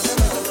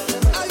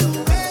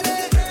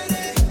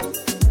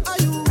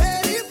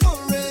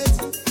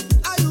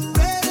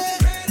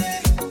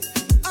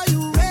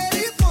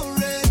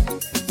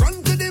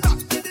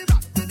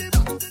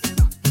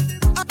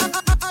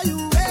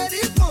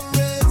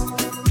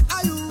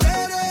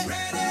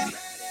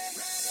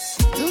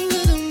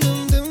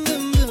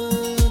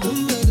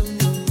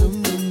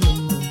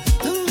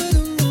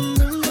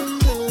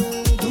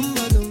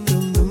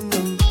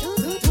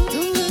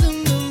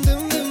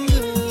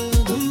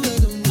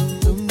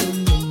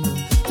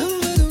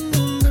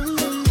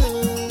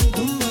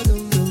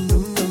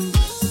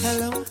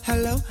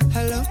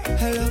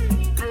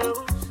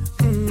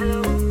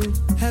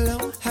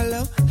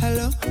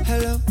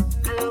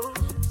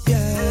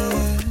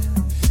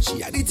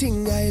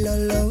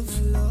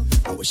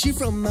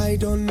 I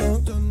don't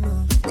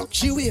know. Rock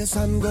she waist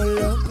and go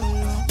low.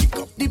 Pick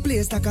up the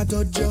place like a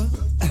dojo.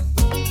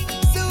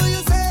 Say what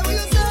you say, what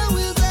you say,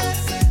 what you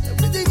say.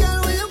 Pretty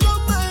girl, when you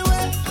come my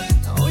way.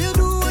 Now you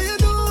do, what you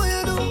do, what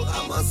you do.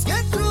 I must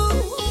get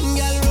through.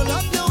 Girl, roll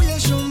up now, you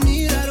show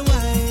me that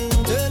wine.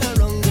 Turn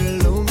around, girl,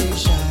 don't be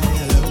shy.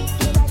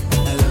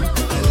 Hello,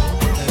 hello, hello,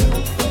 hello.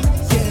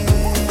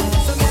 Yeah.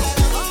 So girl,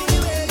 I love the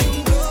way you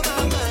blow my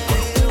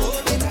mind.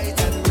 Hold me tight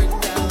and bring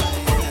down.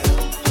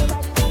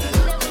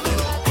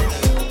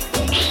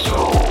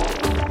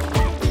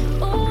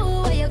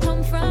 Ooh, where you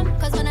come from?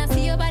 'Cause when I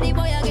see your body,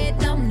 boy, I get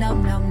numb,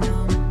 numb, numb,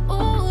 numb.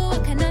 Ooh, a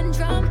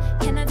conundrum.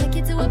 Can I take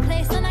you to a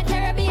place on a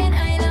Caribbean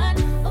island?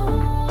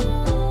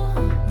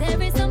 Ooh,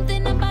 there is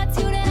something about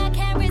you that I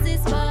can't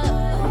resist, but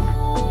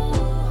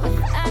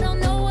I don't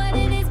know what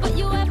it is, but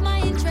you have my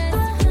interest.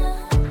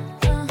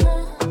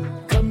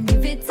 Come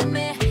give it to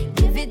me,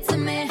 give it to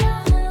me.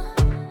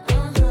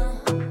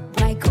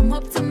 Why come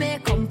up to me,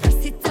 come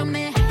press it to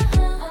me.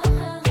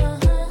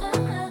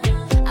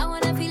 I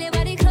wanna feel your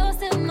body close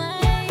to mine.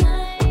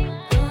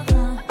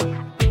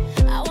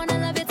 I wanna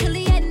love you till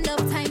the end of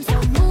time. So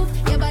move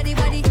your body,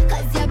 body,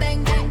 'cause you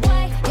bang, bang.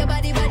 Why your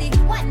body, body,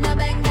 wanna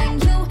bang, bang.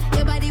 You,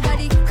 your body,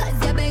 body, 'cause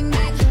you bang,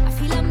 bang. I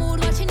feel a mood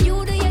watching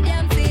you do your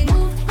damn thing.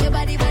 Move your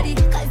body, body,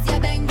 'cause you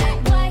bang, bang.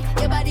 Why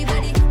your body,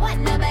 body,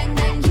 wanna bang,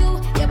 bang. You,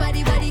 your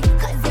body, body,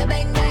 'cause you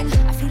bang, bang.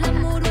 I feel a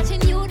mood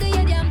watching you do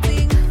your damn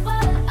thing. Whoa,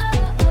 oh,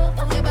 oh,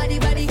 oh, your body,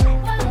 body.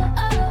 Whoa,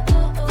 oh,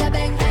 oh, oh, you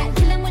bang, bang.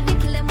 Kill him with the,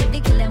 kill him with the,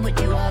 kill him with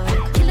the wall.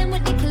 Kill him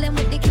with the, kill him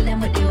with the, kill him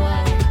with the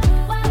wall.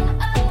 Whoa,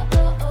 oh,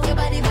 oh, oh, your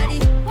body, body.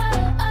 Whoa,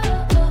 oh,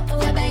 oh,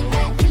 oh, you bang,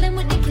 bang. Kill him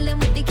with the, kill him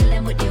with the, kill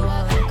him with the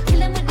wall.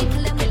 Kill him with the,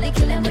 kill him with the,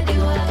 kill him with the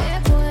wall. Yeah,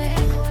 boy.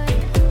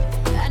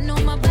 I know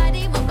my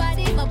body, my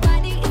body, my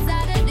body is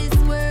out of this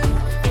world.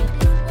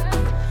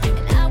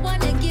 And I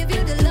wanna give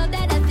you the love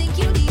that I think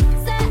you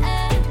deserve.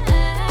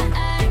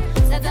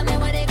 So tell me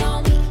what they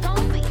gon' be.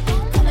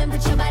 Come and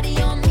put your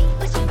body on me.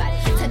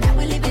 Tonight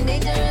we're living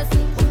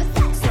dangerously.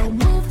 So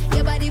move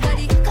your body,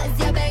 body, 'cause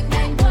you bang,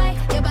 bang. Boy,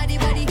 your body,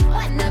 body,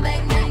 wanna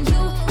bang, bang.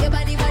 You, your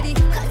body, body,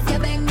 'cause you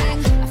bang, bang.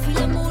 I feel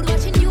a mood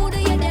watching you do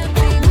your damn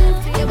thing. Move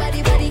your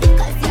body, body,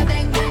 'cause you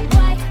bang, bang.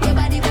 Boy, your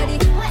body, body,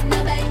 wanna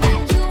bang,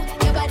 bang. You,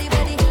 your body,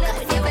 body,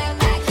 'cause you bang,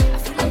 bang. I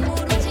feel a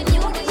mood watching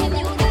you do your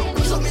new thing.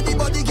 Show me the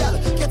body, girl.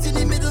 Get in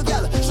the middle,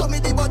 girl. Show me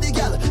the body,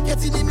 girl.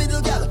 Get in the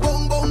middle, girl.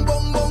 Boom, boom,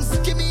 boom, boom.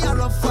 Give me a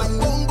rough fine.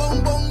 Boom,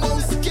 boom, boom, boom.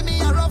 Give me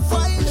a rough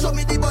fine. Show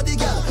me the body,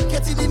 girl.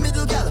 Get in the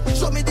middle, girl.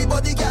 Show me the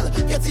body, girl.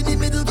 Get in the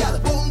middle, girl.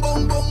 Boom,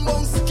 boom, boom,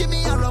 boom. Give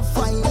me a rough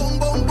fine. Boom,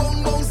 boom,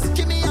 boom, boom.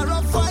 Give me a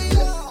rough fine.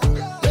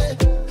 Hey,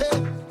 hey.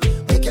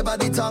 Make your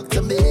body talk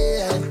to me.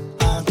 Hey,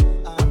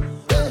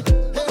 hey.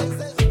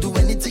 Do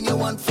anything you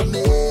want from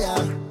me.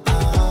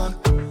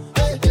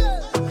 Hey,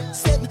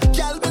 said,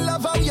 girl, me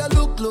love how you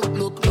look, look,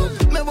 look, look.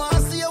 Me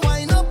wanna see you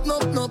wind up,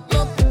 up, up,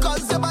 up.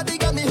 'Cause your body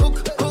got me hook,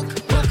 hook,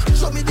 hook.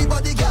 Show me the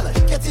body, girl.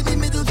 Get in the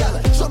middle, girl.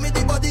 Show me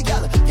the body,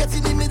 girl. Get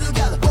in the middle,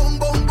 girl. Boom,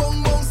 boom,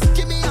 boom, boom.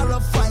 Give me a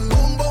rough fine.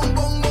 Boom, boom,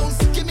 boom, boom.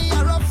 Give me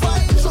a rough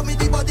fine. Show me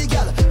the body,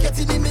 girl. Get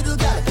in the middle,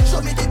 girl.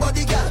 Show me the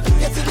body, girl.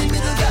 Get in the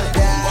middle, girl.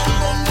 Boom, boom,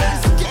 boom, boom.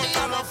 Give me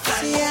a rough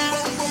fine. Boom,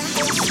 boom, boom, boom.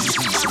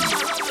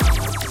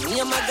 Me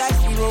and my guys,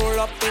 we roll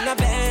up in a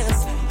Benz.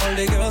 All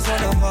the girls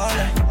wanna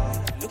holler.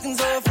 Looking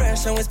so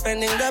fresh and we're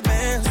spending the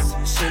bands.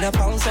 She a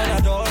pounce on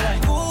a dollar.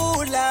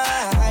 Good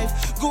life,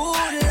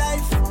 good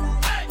life.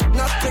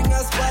 Nothing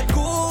else but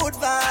good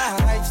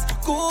vibes,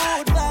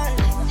 good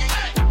vibes.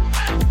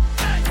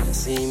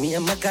 See me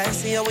and my guys,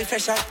 see how we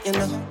fresh out, you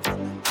know.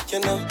 You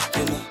know,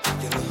 you know,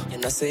 you know. You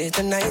know, say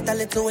tonight a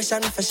little wish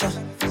and for sure.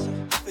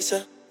 For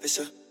sure, for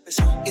sure, for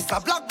sure. It's a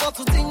black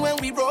bottle thing when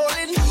we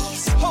rollin'.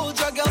 Hold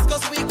your girls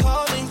 'cause we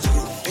calling.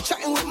 We're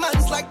chatting with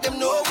mans like them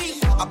know we.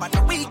 About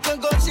a week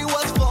ago she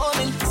was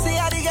forming. See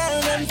how the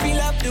girl them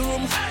fill up the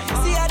room.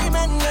 See how the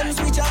men them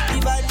switch up the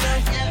vibe now.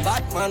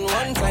 Batman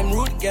one time,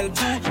 rude girl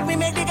two. We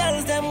make the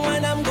girls them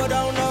when I'm go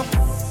down now.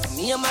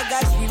 Me and my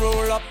guys, we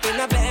roll up in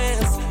a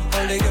Benz.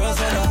 All the girls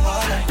wanna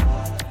holler.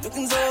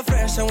 Looking so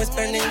fresh and we're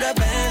spending the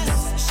bands.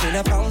 She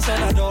a pounce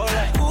on a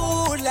dollar.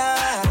 Good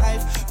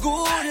life,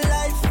 good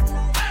life.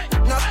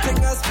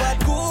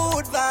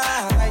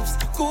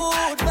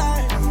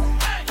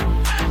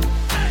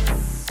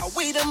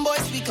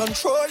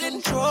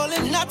 controlling,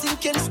 trolling. Nothing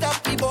can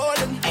stop me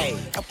balling. Hey,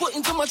 I'm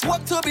putting too much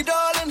work to be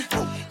darling.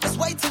 That's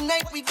why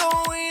tonight we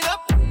going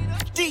up.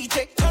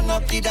 DJ, turn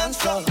up the dance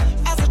floor.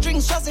 As the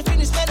drinks just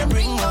finish, let them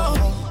bring on.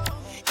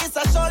 It's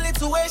a show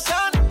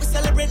situation. We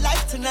celebrate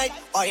life tonight.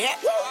 Oh yeah.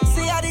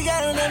 See how the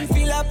girl them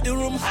fill up the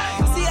room.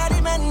 See how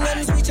the men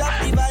them switch up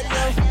the vibe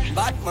now.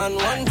 Batman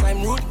one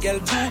time, rude girl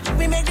two.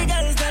 We make the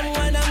girls them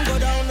when them go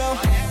down now.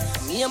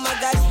 Me and my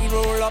guys we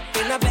roll up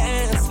in a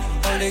Benz.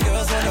 All the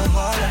girls wanna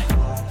holler.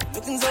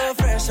 Looking so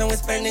fresh and we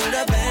spending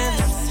the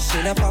bands.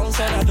 Shit a pounds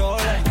on a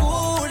dollar.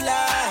 Good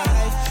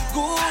life,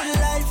 good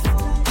life.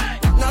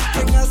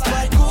 Nothing else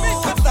but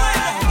good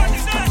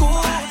vibes,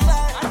 good vibes.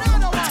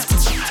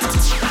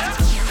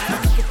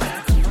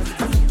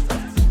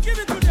 Give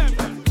it to them.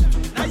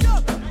 Now yo,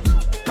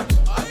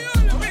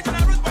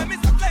 original roots by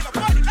Mr. Flavor.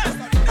 Party dance.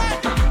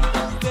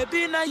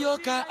 Baby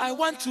Nayoka, I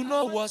want to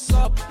know what's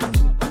up.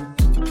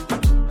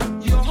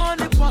 Your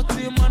honey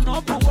party, my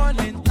number one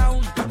in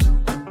town.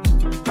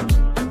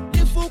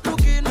 If you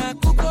cooking, I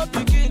cook up,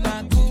 begin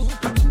I cook.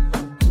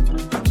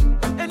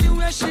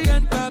 Anywhere she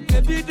enter,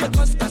 baby, they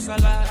cause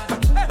casala.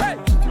 Hey, hey.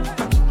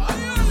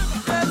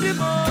 Baby,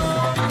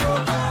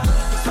 more,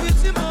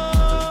 sweetie,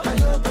 more,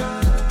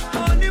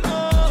 honey,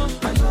 more,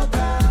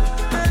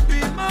 baby,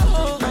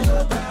 more,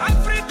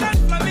 African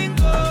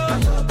flamingo,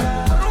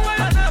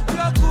 Rwanda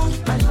Plaku,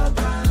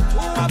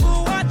 Uwabu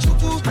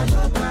Wachuku,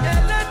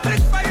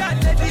 electric fire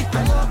lady,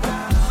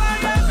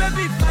 fire,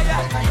 baby,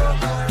 fire.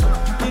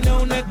 You know,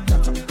 neck,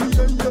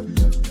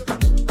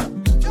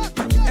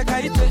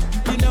 Ekaite,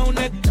 you know,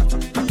 neck.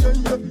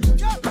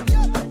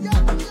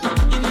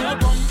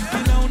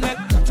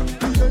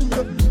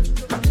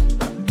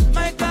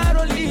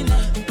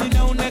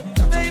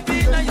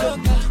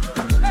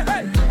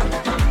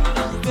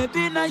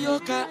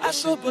 Yoka,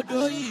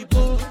 Ashobodo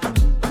Ibo,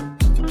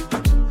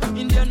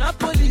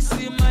 Indianapolis,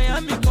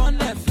 Miami,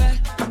 Conefe,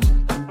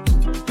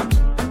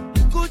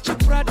 Gucci,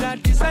 Prada,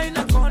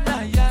 designer,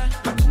 corner, yeah.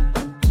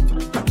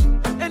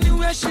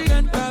 Anywhere she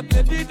enter,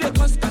 baby, they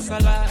cause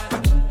casala.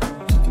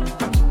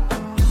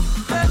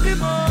 Baby,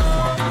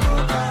 more,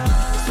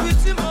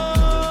 sweetie,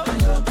 more,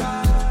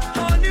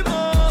 honey,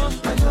 more,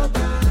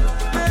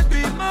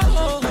 baby,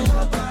 more,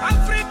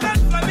 African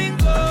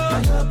flamingo,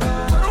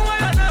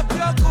 Rwanda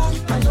Plaku.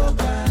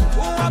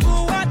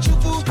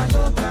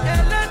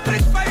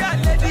 Electric fire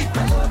lady,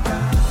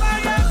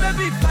 fire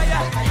baby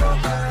fire.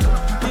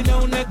 You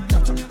know neck,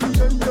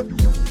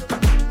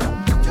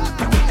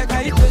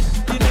 Ekaite,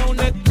 you know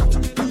neck, you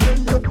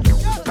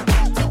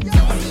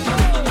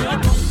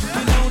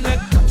know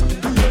neck,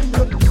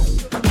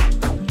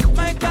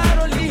 my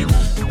Carolina,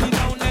 you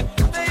know neck,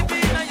 baby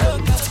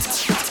Nayoka.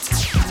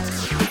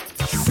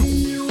 See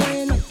you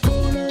in a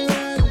corner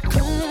at a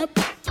club,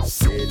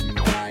 sitting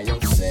by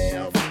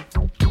yourself.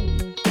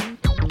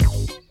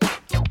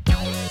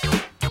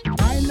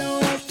 I know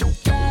that you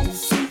got a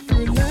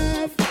secret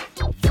love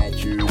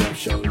that you don't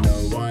show no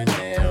one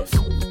else.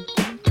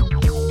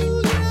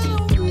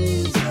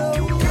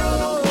 Girl,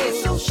 don't be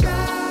so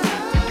shy,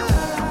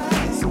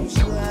 so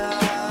shy.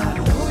 I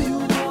know you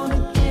wanna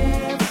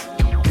dance.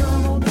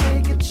 Come on,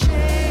 take a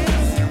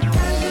chance.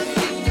 That look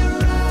in your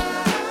eye,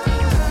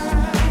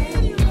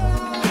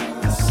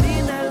 I've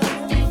seen that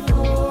look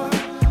before.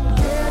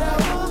 Get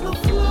out on the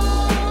floor.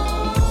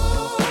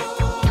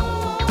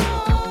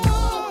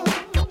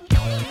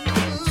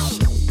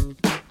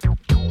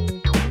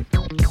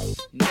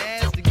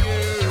 Nasty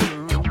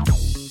girl.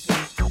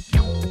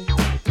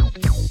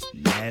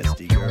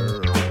 Nasty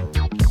girl.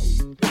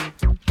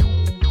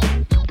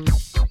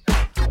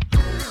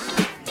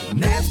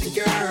 Nasty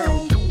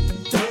girl,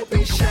 don't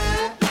be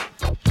shy.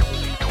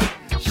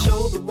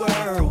 Show the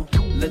world,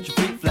 let your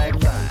feet flag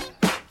fly.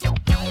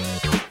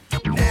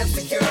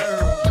 Nasty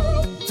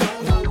girl,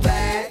 don't hold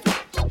back.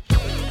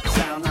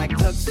 Sound like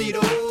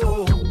tuxedo.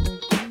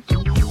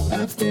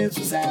 Upstairs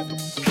was happening.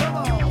 Come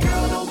on,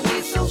 girl, don't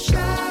be so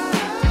shy.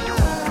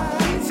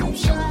 So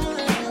shy.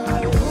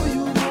 I know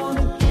you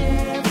wanna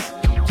dance.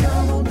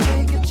 Come on,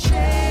 take a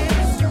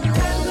chance.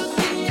 That look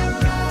in your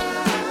eye,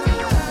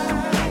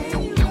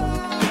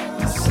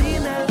 I've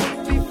seen that look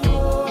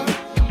before.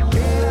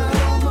 Get out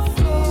on the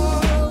floor.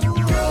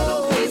 Girl,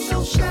 don't be so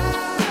shy.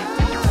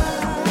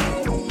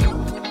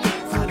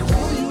 I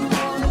know you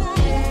wanna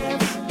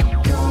dance.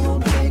 Come on,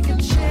 take a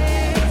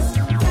chance.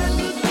 That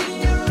look in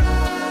your eye,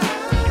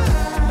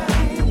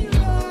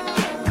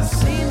 I've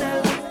seen that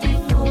look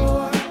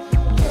before.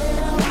 Get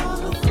out on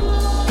the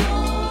floor.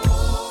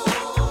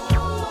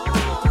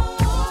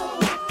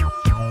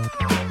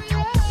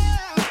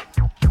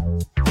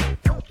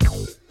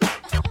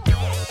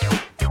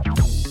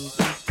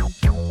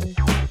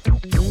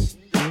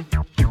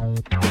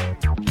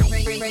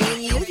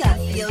 Bringing you that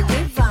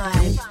feel-good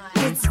vibe.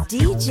 It's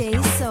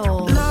DJ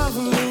Soul. Love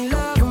me,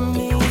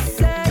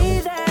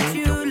 say that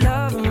you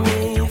love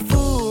me.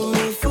 Fool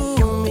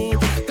me,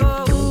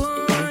 go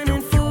on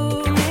and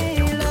fool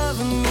me.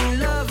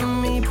 Love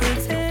me,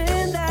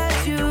 pretend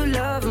that you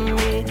love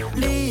me.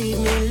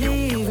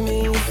 Leave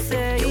me,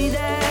 say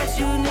that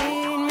you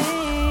need me.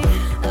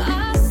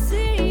 I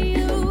see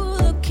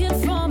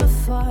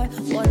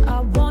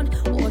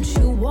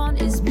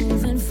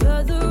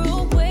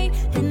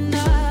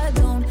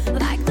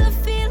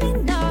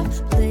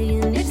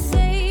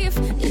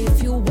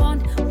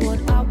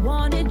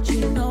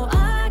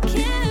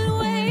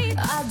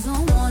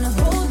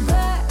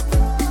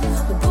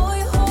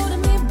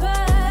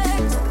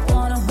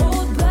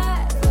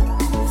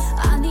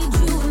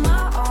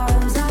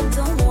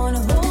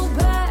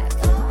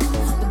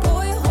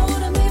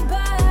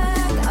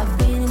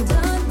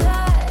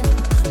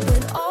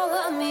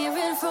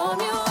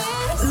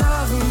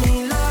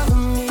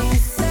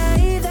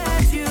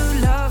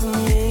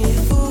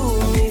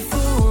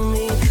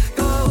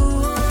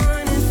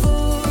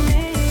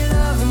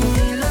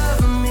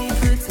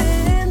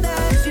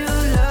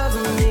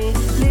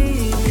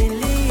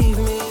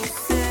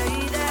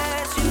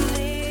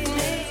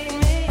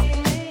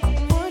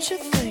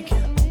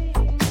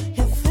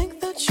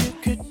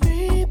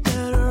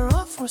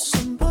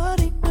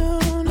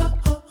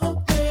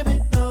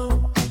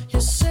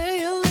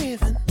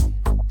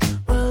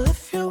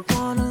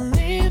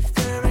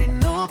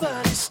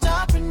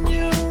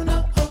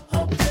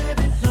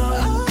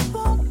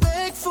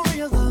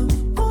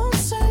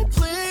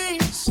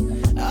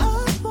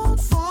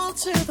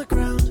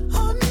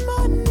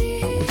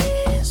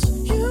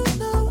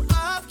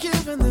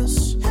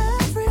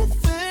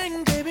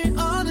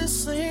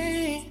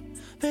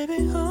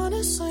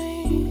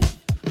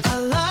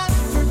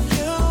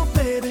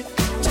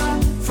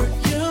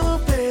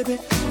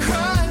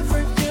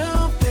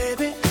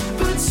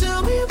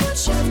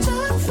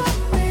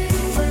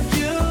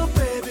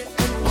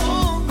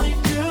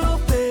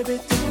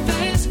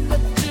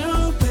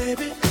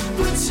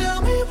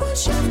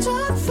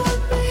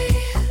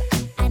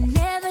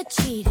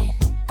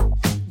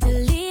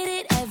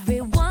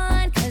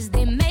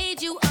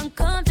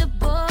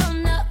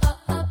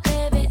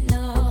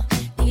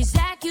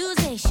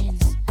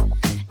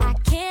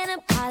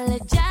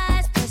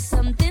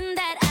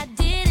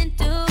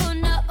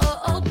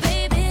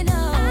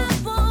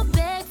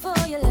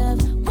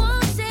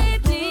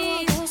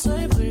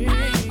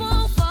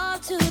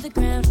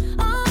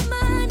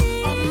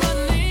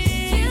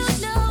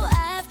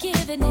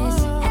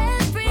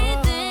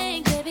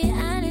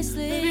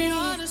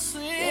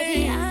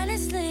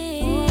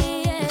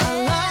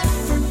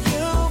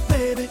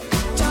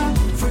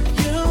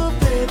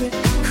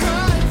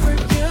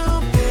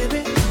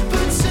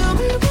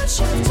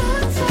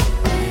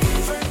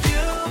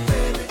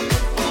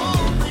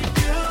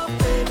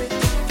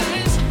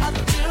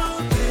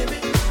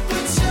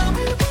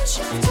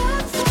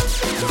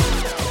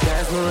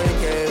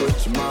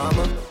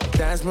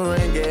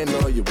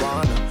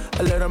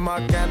A little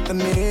Mark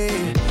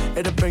Anthony,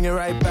 it'll bring it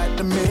right back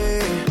to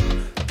me.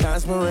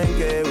 Dance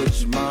merengue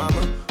with your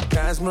mama.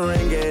 Dance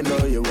merengue,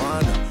 know you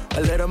wanna.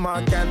 A little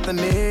Mark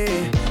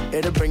Anthony,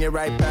 it'll bring it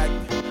right back.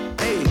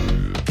 Hey,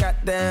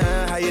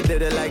 goddamn, how you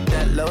did it like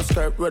that? Low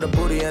skirt with a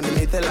booty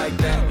underneath it like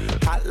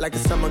that. Hot like a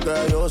summer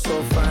girl, you're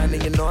so fine.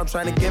 And you know I'm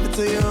trying to give it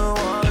to you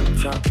one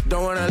time.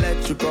 Don't wanna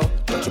let you go,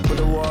 but you put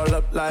the wall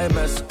up like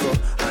Mexico.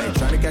 I ain't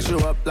trying to catch you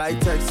up like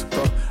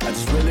Texaco. I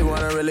just really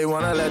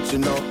wanna let you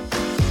know.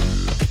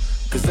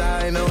 Cause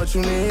I know what you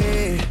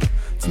need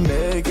to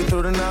make it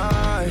through the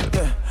night.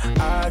 Yeah,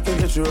 I can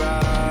get you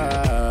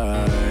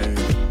right.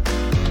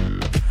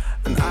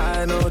 And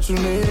I know what you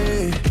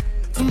need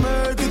to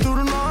make it through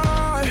the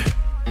night.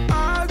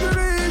 I could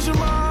ease your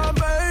mind,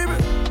 baby.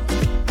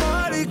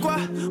 Boricua,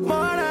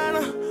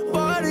 morena,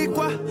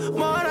 Boricua,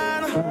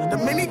 morena,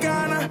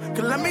 Dominicana,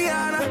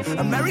 Colombiana,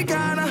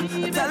 Americana,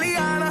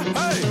 Italiana.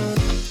 Hey,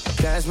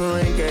 dance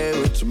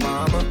merengue with your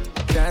mama.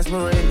 Dance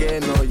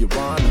merengue, know you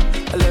wanna.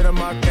 A little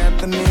Mark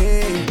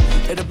Anthony,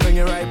 it'll bring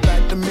it right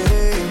back to me.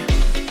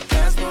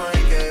 Dance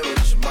merengue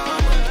with your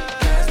mama.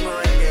 Dance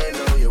merengue,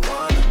 know you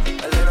wanna.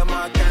 A little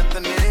Mark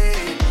Anthony,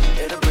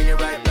 it'll bring it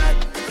right back.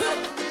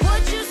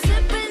 What you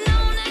sipping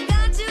on that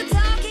got you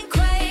talking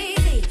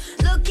crazy?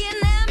 Looking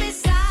at me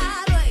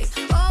sideways,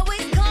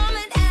 always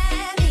coming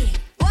at me.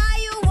 Why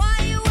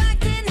you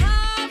acting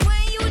hard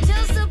when you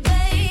just a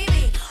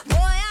baby?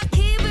 Boy, I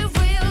keep it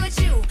real with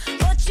you,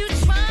 but you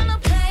tryna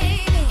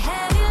play me.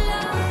 Have you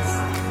lost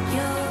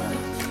your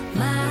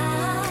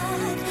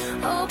mind?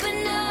 Open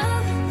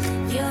up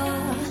your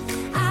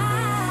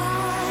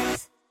eyes.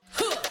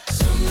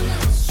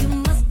 You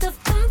must have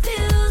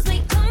confused me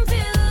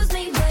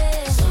well.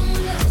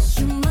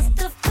 You must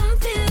have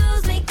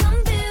confused me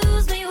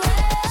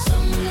well.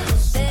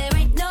 There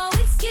ain't no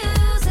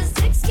excuses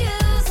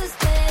there.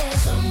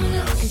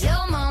 'Cause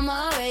your mama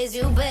raised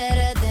you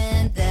better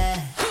than that.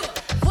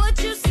 What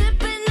you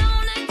sipping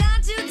on that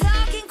got you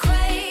talking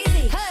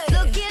crazy?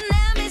 Looking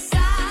at me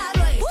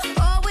sideways,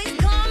 always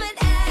coming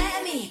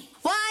at me.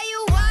 Why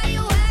you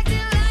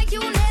acting like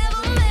you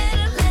never met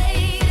a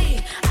lady?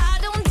 I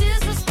don't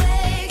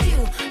disrespect you,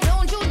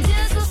 don't you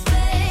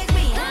disrespect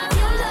me.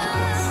 You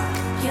lost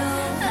your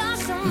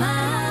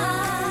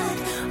mind,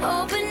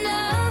 open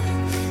up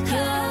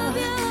your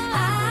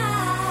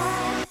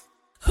eyes.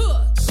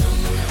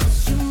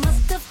 You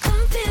must have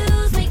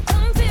confused me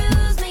well.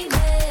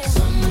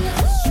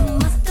 You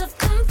must have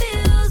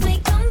confused me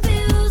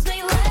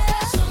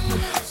well.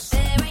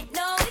 There ain't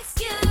no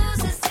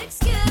excuses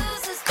there.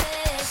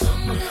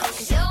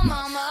 'Cause your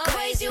mama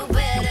raised you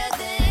better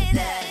than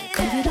that.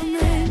 Baby, don't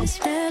make me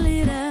spell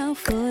it out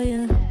for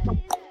you.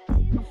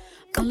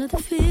 All of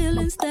the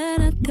feelings that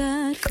I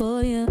got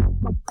for you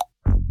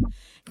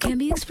can't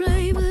be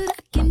explained, but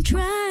I can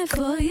try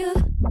for you.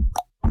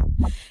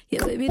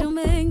 Yeah, baby, don't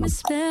make me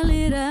spell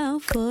it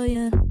out for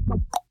you.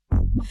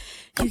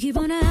 You keep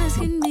on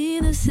asking me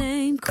the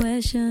same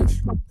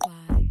questions.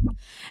 Why?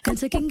 And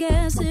second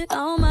guessing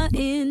all my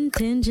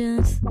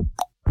intentions.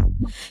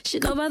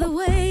 Should know by the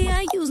way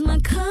I use my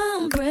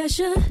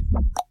compression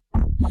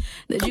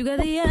that you got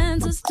the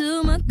answers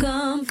to my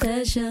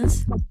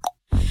confessions.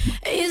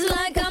 It's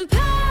like I'm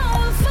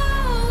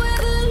powerful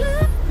with a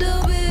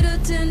little bit of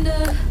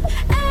tender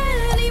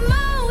and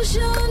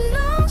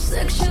emotional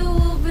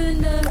sexual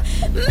bender.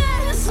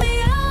 Mess me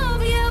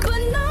up, yeah,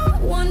 but no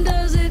one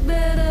does it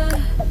better.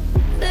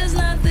 There's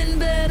nothing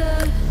better.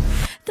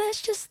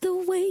 That's just the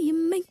way you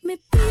make me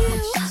feel.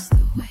 That's just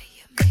the way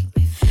you make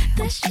me feel.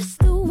 That's just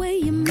the way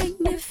you make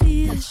me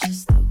feel. That's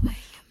just the way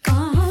you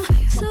make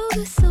me feel. So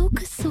good, so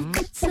good, so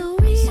good, so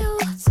real.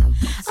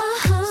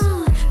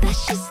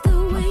 That's just the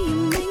way you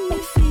make me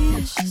feel.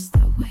 That's just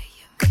the way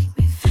you make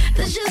me feel.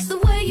 That's just the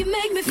way you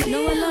make me feel. You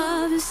know I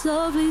love you,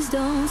 so please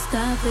don't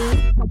stop it.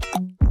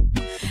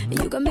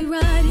 You got me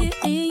right here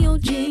in your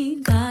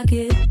jean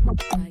pocket,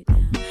 right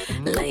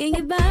now, laying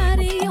your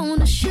body on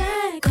the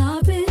shag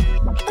carpet.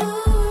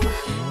 Oh,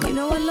 you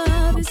know I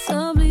love you,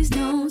 so please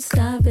don't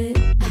stop it.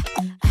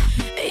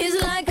 It's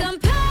like I'm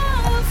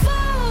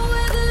powerful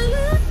with a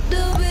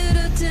little bit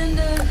of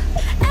tender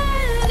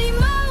and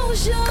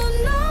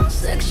emotional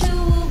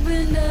sexual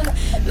bender.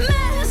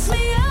 Mess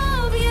me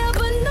up, yeah,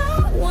 but no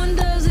one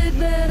does it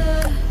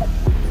better.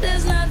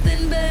 There's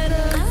nothing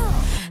better.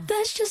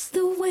 That's just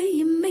the way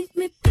you make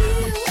me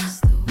feel. That's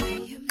just the way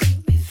you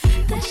make me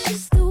feel. That's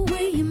just the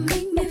way you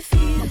make me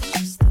feel. That's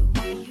just the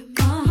way you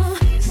make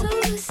me feel.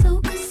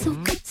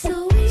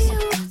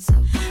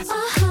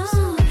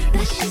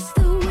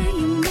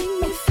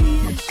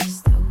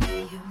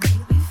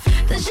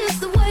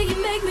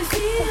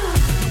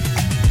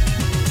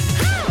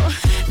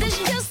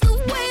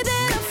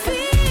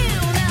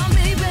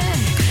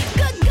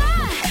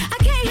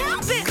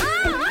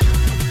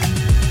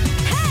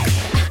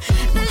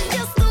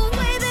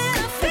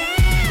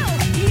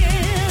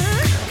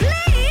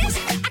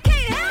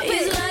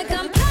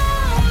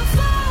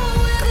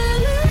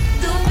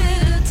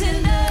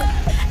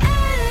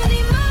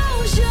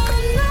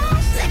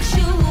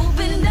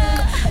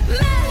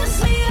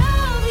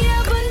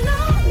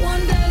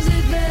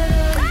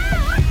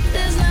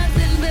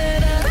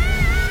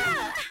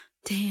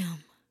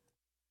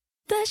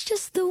 that's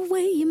just the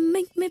way you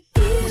make me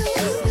feel.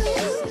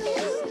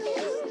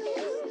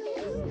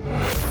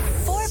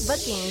 For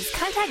bookings,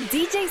 contact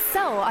DJ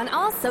Soul on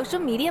all social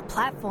media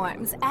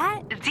platforms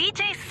at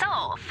DJ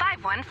Soul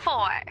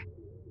 514.